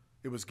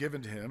 it was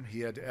given to him. He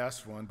had to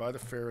ask for one by the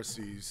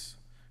Pharisees,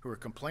 who were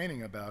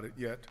complaining about it,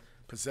 yet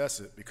possess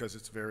it because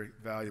it's very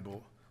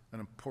valuable, an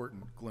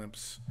important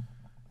glimpse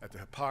at the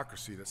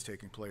hypocrisy that's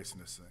taking place in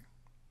this thing.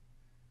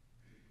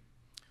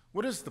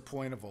 What is the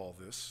point of all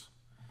this?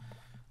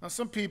 Now,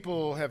 some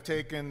people have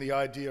taken the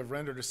idea of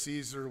render to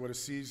Caesar what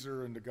is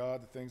Caesar and to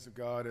God the things of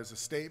God as a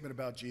statement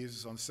about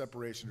Jesus on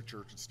separation of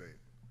church and state.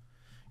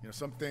 You know,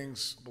 some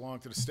things belong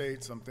to the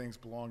state, some things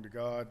belong to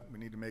God. We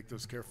need to make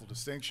those careful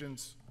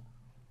distinctions.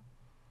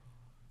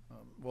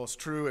 Well, it's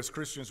true, as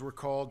Christians, we're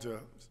called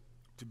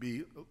to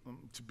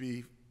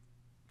be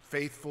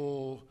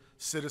faithful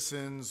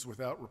citizens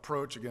without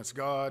reproach against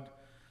God.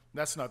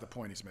 That's not the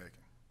point he's making.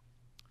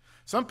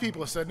 Some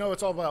people have said, no,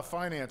 it's all about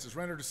finances.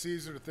 Render to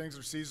Caesar the things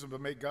of Caesar,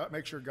 but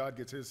make sure God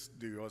gets his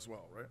due as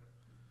well, right?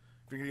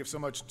 If you're going to give so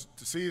much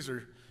to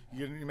Caesar,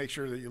 you need to make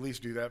sure that you at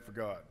least do that for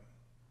God.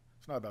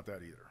 It's not about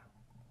that either.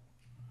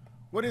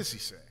 What is he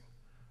saying?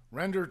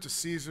 Render to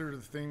Caesar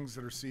the things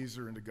that are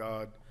Caesar, and to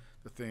God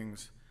the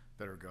things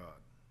that are God.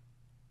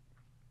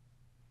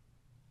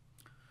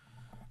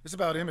 It's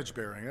about image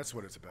bearing. That's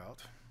what it's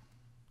about.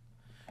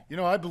 You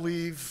know, I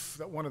believe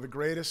that one of the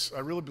greatest, I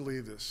really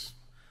believe this,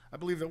 I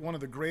believe that one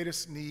of the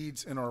greatest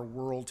needs in our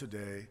world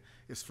today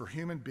is for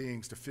human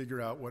beings to figure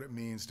out what it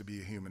means to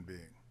be a human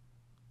being.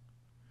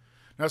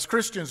 Now, as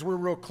Christians, we're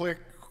real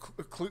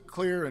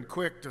clear and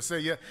quick to say,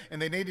 yeah,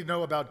 and they need to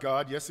know about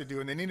God. Yes, they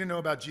do. And they need to know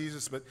about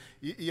Jesus, but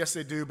yes,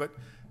 they do. But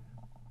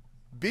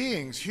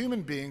beings,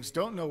 human beings,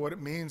 don't know what it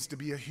means to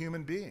be a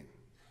human being.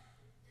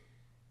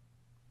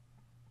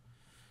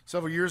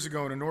 Several years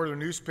ago in a northern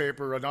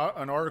newspaper,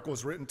 an article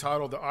was written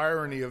titled The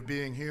Irony of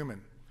Being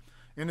Human.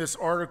 In this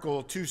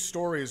article, 2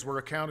 stories were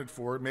accounted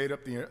for. It made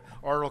up the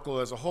article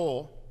as a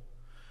whole.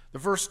 The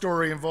first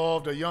story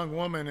involved a young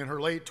woman in her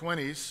late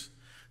 20s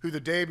who the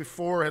day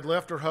before had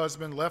left her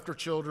husband, left her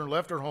children,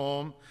 left her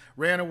home,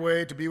 ran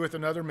away to be with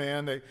another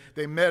man.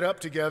 They met up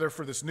together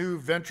for this new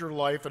venture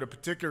life at a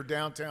particular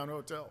downtown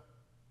hotel.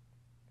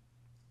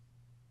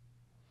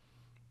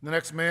 The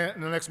next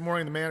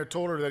morning, the man had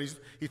told her that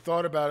he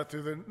thought about it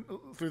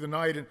through the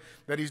night, and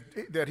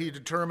that he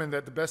determined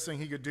that the best thing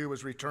he could do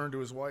was return to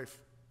his wife.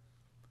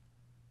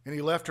 And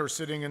he left her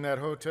sitting in that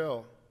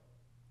hotel,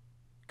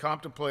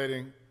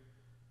 contemplating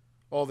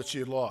all that she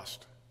had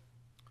lost.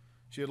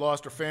 She had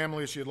lost her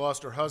family, she had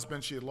lost her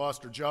husband, she had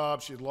lost her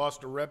job, she had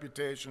lost her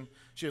reputation,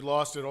 she had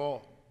lost it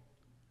all.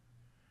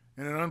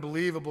 In an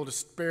unbelievable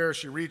despair,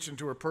 she reached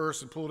into her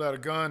purse and pulled out a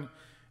gun,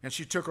 and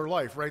she took her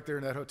life right there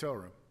in that hotel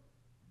room.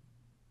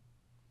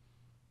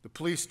 The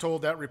police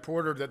told that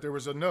reporter that there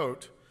was a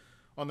note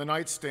on the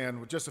nightstand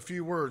with just a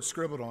few words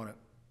scribbled on it.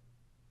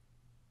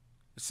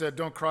 It said,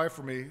 "Don't cry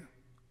for me.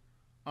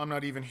 I'm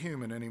not even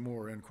human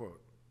anymore," end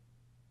quote.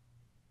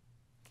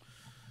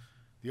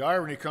 The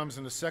irony comes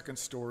in the second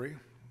story,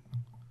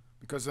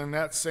 because in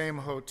that same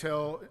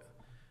hotel,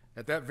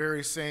 at that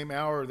very same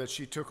hour that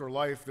she took her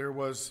life, there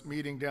was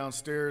meeting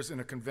downstairs in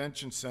a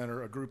convention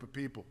center, a group of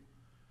people.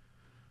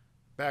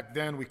 Back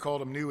then, we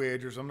called them New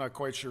Agers. I'm not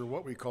quite sure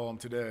what we call them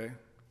today.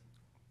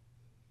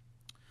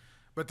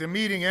 But the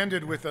meeting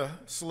ended with a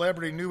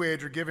celebrity New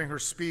Ager giving her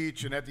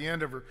speech, and at the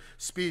end of her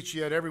speech, she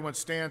had everyone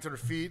stand to their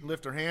feet and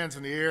lift their hands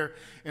in the air,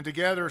 and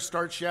together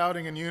start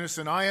shouting in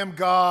unison, "I am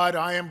God,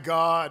 I am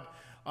God,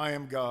 I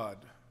am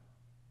God."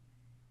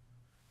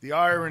 The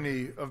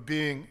irony of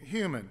being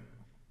human.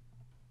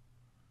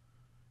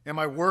 Am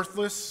I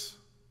worthless?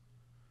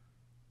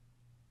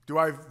 Do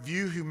I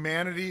view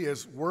humanity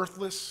as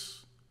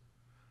worthless?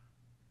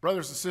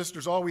 Brothers and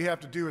sisters, all we have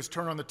to do is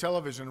turn on the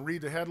television and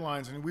read the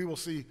headlines, and we will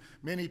see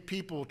many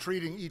people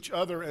treating each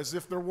other as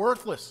if they're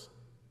worthless,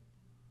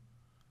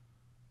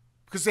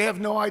 because they have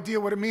no idea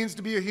what it means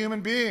to be a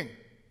human being.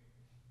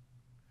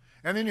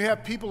 And then you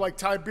have people like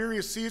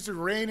Tiberius Caesar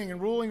reigning and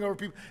ruling over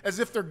people as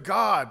if they're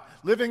God,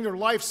 living their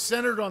life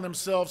centered on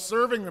themselves,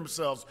 serving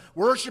themselves,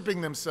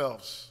 worshiping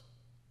themselves.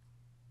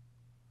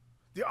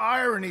 The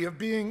irony of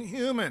being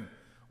human.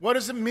 What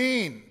does it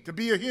mean to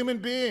be a human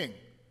being?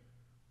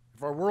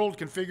 If our world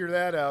can figure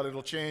that out,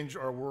 it'll change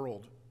our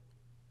world.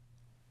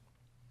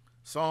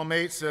 Psalm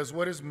 8 says,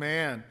 "What is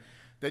man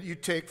that you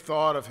take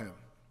thought of him?"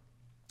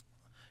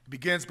 It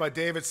begins by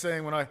David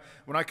saying, when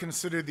I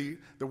consider the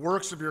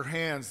works of your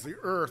hands, the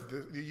earth,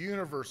 the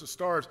universe, the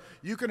stars,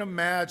 you can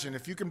imagine,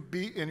 if you can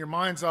be in your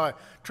mind's eye,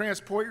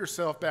 transport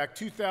yourself back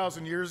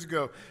 2,000 years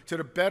ago to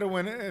the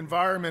Bedouin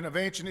environment of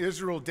ancient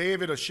Israel.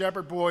 David, a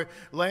shepherd boy,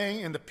 laying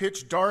in the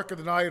pitch dark of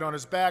the night on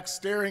his back,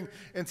 staring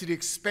into the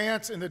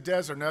expanse in the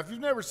desert. Now, if you've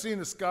never seen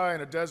the sky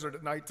in a desert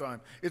at nighttime,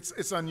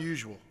 it's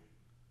unusual.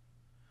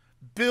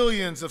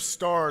 Billions of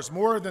stars,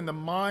 more than the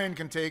mind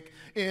can take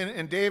in.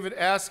 And David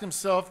asked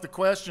himself the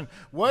question,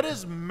 what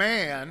is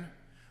man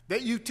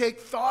that you take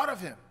thought of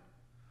him?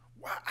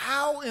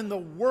 How in the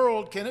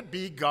world can it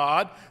be,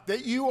 God,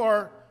 that you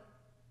are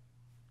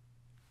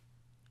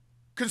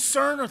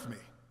concerned with me,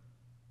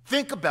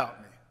 think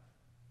about me?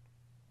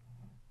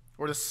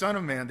 Or the Son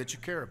of Man that you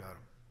care about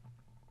him?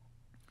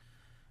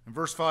 And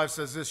verse 5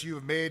 says this, "You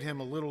have made him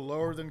a little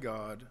lower than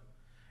God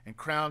and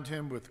crowned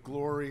him with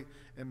glory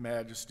and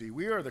majesty."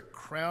 We are the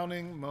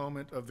crowning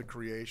moment of the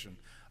creation.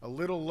 A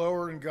little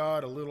lower than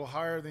God, a little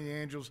higher than the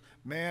angels.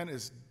 Man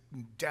is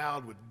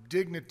endowed with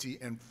dignity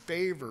and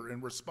favor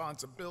and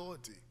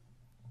responsibility.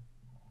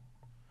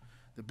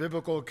 The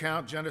biblical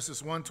account,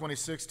 Genesis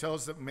 1:26,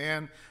 tells that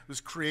man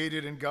was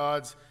created in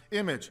God's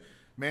image.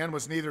 Man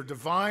was neither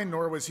divine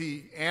nor was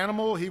he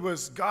animal. He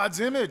was God's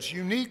image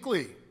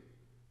uniquely.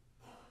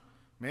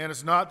 Man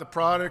is not the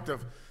product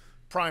of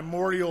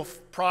primordial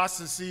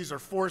processes or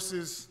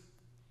forces.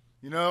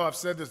 You know, I've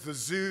said this,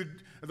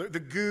 the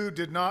goo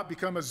did not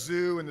become a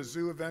zoo, and the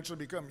zoo eventually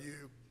become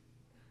you.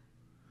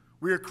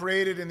 We are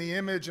created in the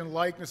image and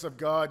likeness of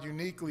God,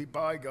 uniquely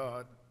by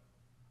God.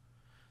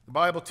 The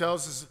Bible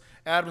tells us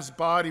Adam's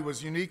body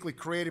was uniquely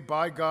created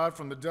by God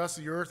from the dust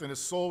of the earth, and his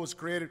soul was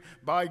created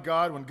by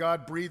God when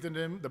God breathed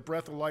into him the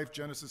breath of life,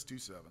 Genesis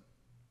 2:7.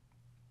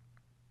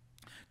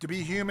 To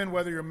be human,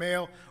 whether you're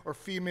male or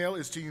female,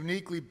 is to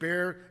uniquely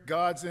bear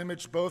God's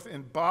image both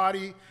in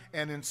body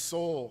and in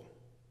soul.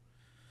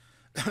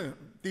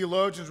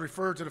 Theologians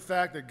refer to the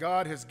fact that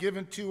God has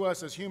given to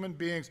us as human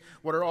beings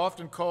what are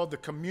often called the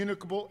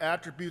communicable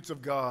attributes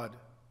of God.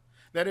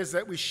 That is,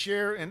 that we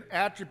share in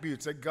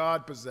attributes that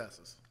God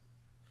possesses.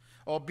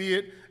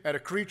 Albeit at a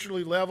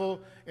creaturely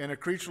level, in a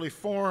creaturely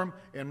form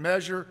and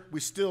measure, we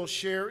still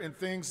share in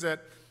things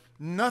that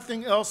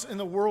nothing else in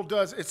the world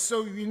does. It's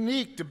so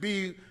unique to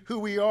be who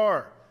we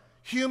are.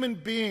 Human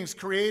beings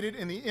created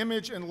in the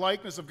image and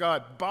likeness of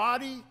God,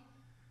 body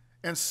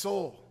and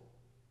soul.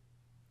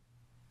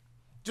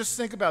 Just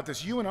think about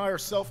this. You and I are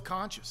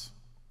self-conscious.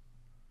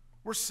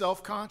 We're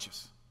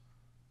self-conscious.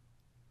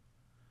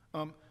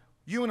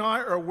 You and I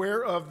are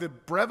aware of the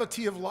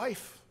brevity of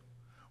life.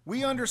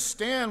 We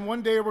understand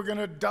one day we're going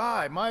to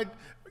die.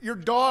 Your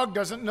dog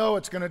doesn't know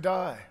it's going to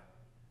die.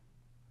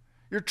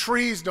 Your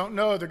trees don't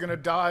know they're going to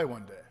die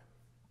one day.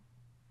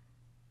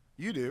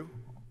 You do.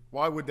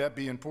 Why would that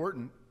be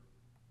important?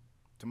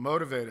 To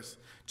motivate us.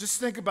 Just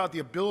think about the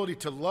ability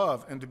to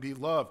love and to be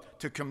loved,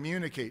 to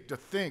communicate, to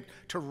think,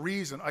 to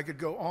reason. I could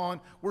go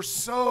on. We're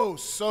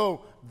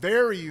so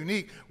very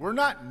unique. We're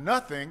not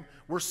nothing.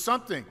 We're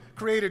something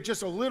created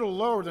just a little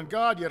lower than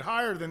God, yet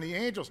higher than the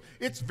angels.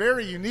 It's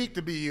very unique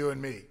to be you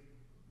and me.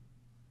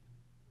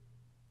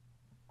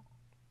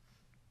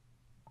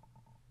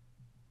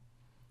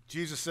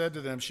 Jesus said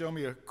to them, "Show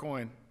me a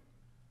coin." And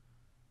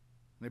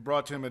they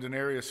brought to him a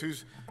denarius.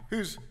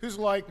 Whose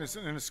likeness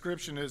and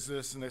inscription is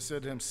this? And they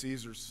said to him,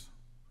 "Caesar's."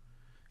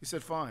 He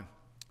said, "Fine.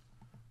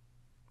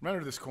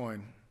 Render this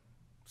coin,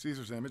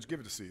 Caesar's image, give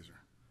it to Caesar.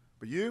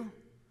 But you,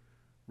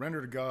 render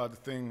to God the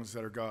things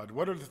that are God."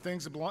 What are the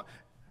things that belong?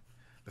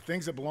 The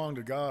things that belong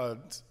to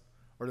God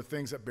are the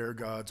things that bear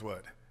God's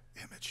what?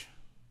 Image.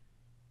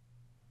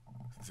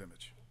 His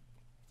image.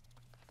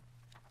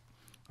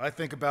 I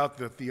think about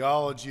the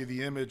theology of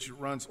the image. It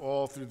runs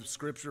all through the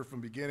Scripture from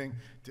beginning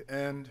to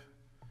end.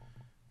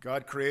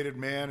 God created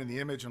man in the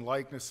image and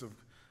likeness of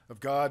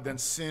God. Then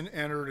sin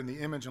entered, and the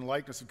image and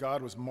likeness of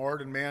God was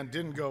marred, and man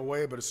didn't go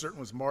away, but it certainly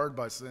was marred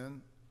by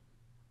sin.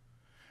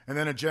 And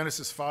then in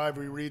Genesis 5,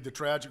 we read the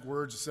tragic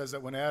words. It says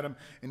that when Adam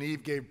and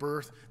Eve gave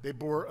birth, they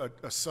bore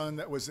a son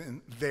that was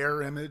in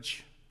their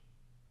image.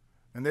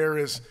 And there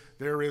is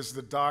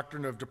the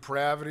doctrine of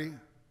depravity,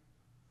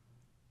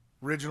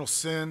 original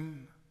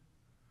sin.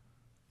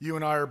 You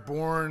and I are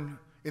born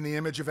in the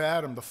image of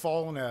Adam, the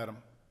fallen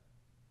Adam.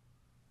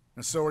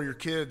 And so are your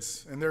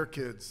kids and their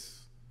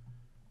kids.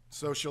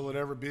 So shall it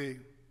ever be.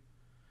 And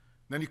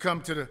then you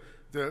come to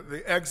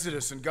the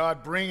Exodus and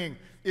God bringing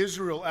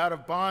Israel out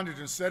of bondage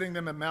and setting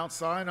them at Mount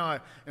Sinai.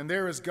 And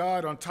there is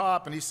God on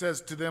top. And he says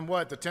to them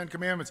what? The 10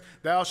 Commandments.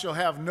 Thou shalt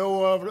have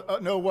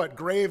no what?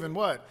 Graven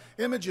what?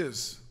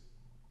 Images.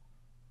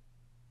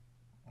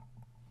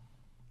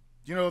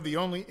 You know, the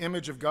only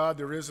image of God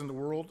there is in the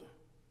world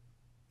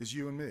is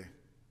you and me.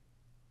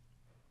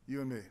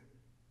 You and me.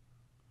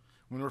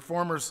 When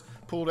reformers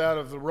pulled out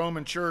of the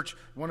Roman church,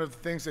 one of the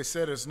things they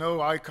said is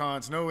no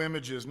icons, no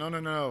images, no.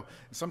 And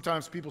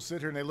sometimes people sit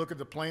here and they look at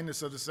the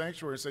plainness of the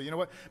sanctuary and say, you know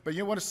what? But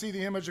you want to see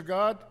the image of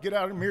God? Get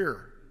out a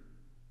mirror.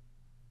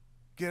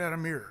 Get out a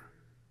mirror.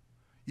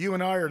 You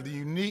and I are the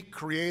unique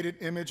created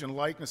image and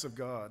likeness of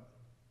God.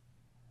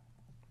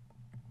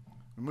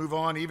 We move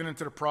on even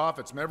into the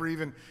prophets. Remember,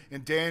 even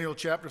in Daniel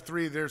chapter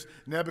 3, there's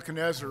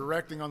Nebuchadnezzar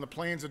erecting on the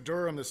plains of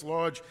Durham this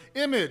large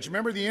image.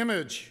 Remember the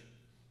image.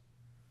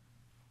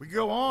 We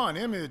go on,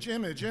 image.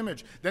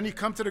 Then you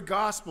come to the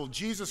gospel.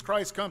 Jesus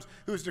Christ comes,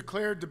 who is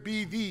declared to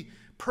be the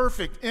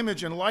perfect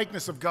image and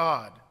likeness of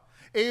God,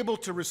 able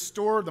to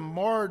restore the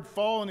marred,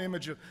 fallen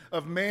image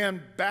of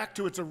man back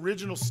to its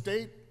original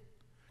state,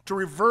 to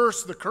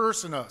reverse the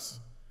curse in us,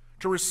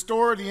 to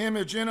restore the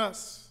image in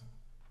us.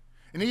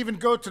 And even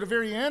go to the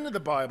very end of the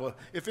Bible.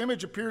 If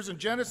image appears in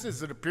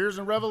Genesis, it appears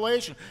in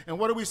Revelation. And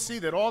what do we see?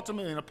 That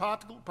ultimately in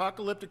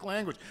apocalyptic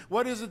language,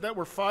 what is it that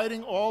we're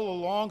fighting all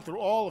along through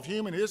all of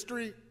human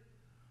history?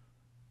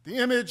 The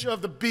image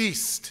of the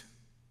beast,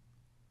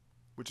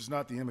 which is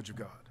not the image of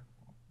God.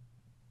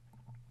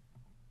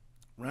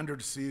 Render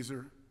to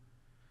Caesar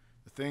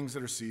the things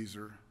that are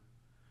Caesar,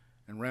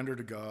 and render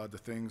to God the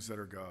things that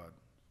are God.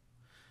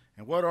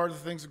 And what are the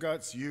things of God?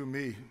 It's you,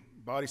 me,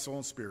 body, soul,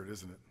 and spirit,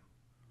 isn't it?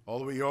 All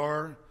that we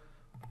are,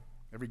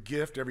 every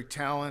gift, every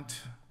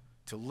talent,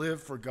 to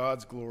live for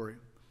God's glory.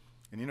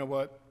 And you know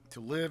what?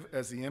 To live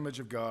as the image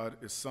of God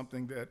is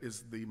something that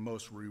is the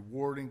most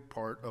rewarding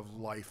part of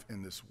life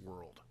in this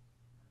world.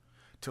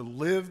 To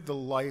live the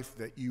life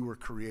that you were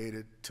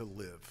created to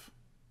live.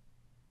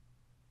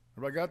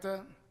 Everybody got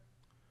that?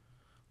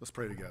 Let's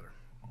pray together.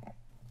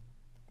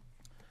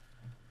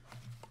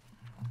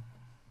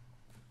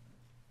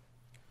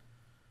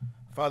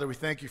 Father, we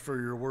thank you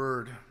for your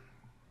word.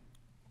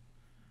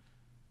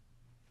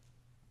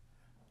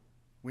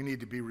 We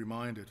need to be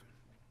reminded.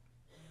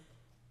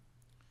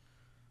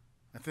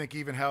 I think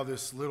even how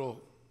this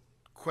little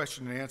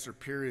question and answer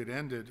period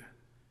ended,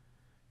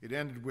 it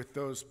ended with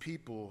those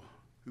people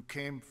who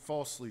came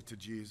falsely to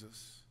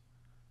Jesus.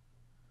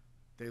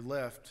 They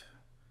left,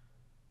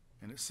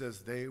 and it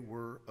says they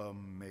were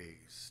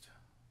amazed.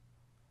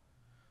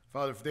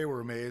 Father, if they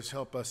were amazed,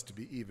 help us to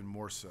be even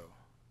more so.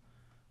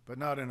 But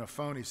not in a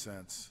phony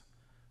sense,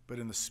 but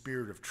in the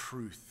spirit of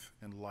truth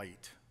and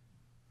light.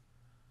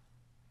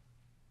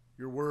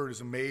 Your word is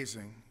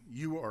amazing.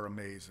 You are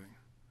amazing.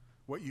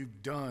 What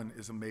you've done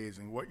is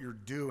amazing. What you're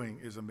doing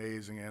is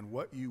amazing. And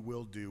what you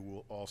will do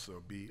will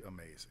also be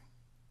amazing.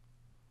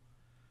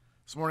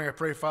 This morning I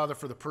pray, Father,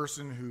 for the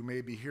person who may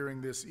be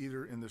hearing this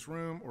either in this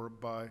room or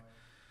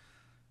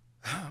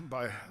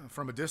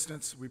from a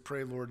distance. We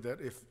pray, Lord, that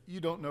if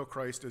you don't know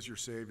Christ as your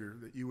Savior,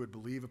 that you would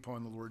believe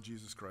upon the Lord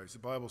Jesus Christ. The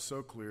Bible is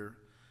so clear.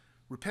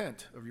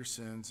 Repent of your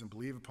sins and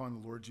believe upon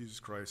the Lord Jesus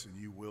Christ, and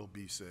you will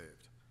be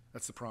saved.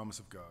 That's the promise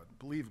of God.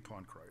 Believe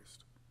upon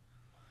Christ.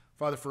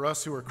 Father, for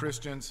us who are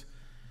Christians,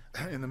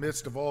 in the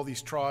midst of all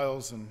these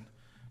trials and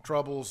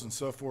troubles and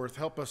so forth,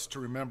 help us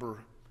to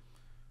remember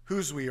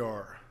whose we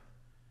are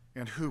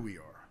and who we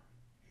are.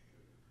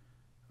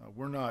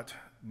 We're not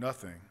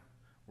nothing.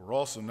 We're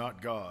also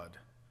not God.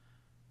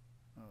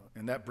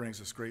 And that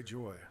brings us great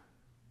joy.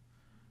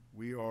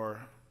 We are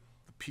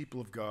the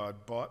people of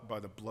God, bought by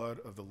the blood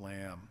of the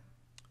Lamb.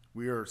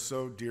 We are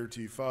so dear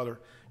to you. Father,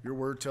 your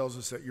word tells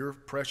us that your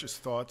precious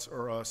thoughts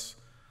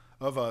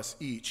of us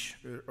each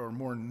are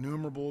more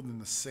innumerable than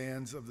the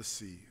sands of the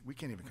sea. We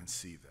can't even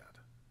conceive that.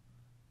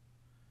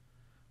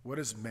 What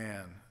is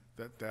man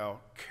that thou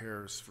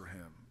cares for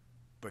him,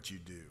 but you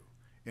do,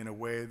 in a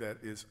way that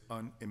is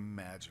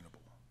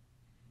unimaginable.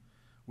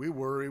 We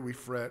worry, we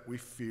fret, we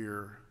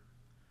fear,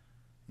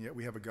 yet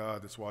we have a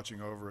God that's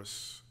watching over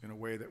us in a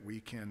way that we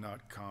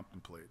cannot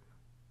contemplate.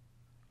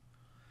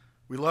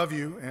 We love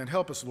you, and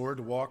help us, Lord,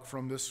 to walk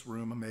from this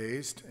room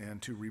amazed and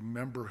to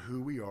remember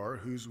who we are,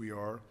 whose we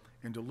are,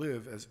 and to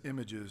live as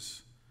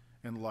images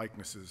and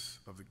likenesses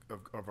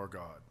of our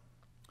God,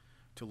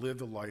 to live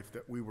the life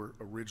that we were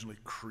originally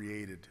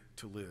created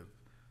to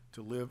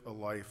live a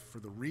life for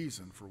the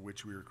reason for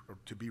which we are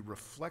to be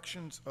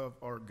reflections of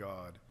our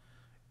God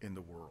in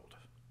the world.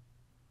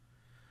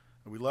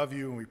 And we love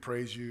you and we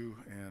praise you,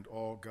 and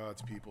all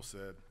God's people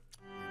said,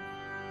 amen.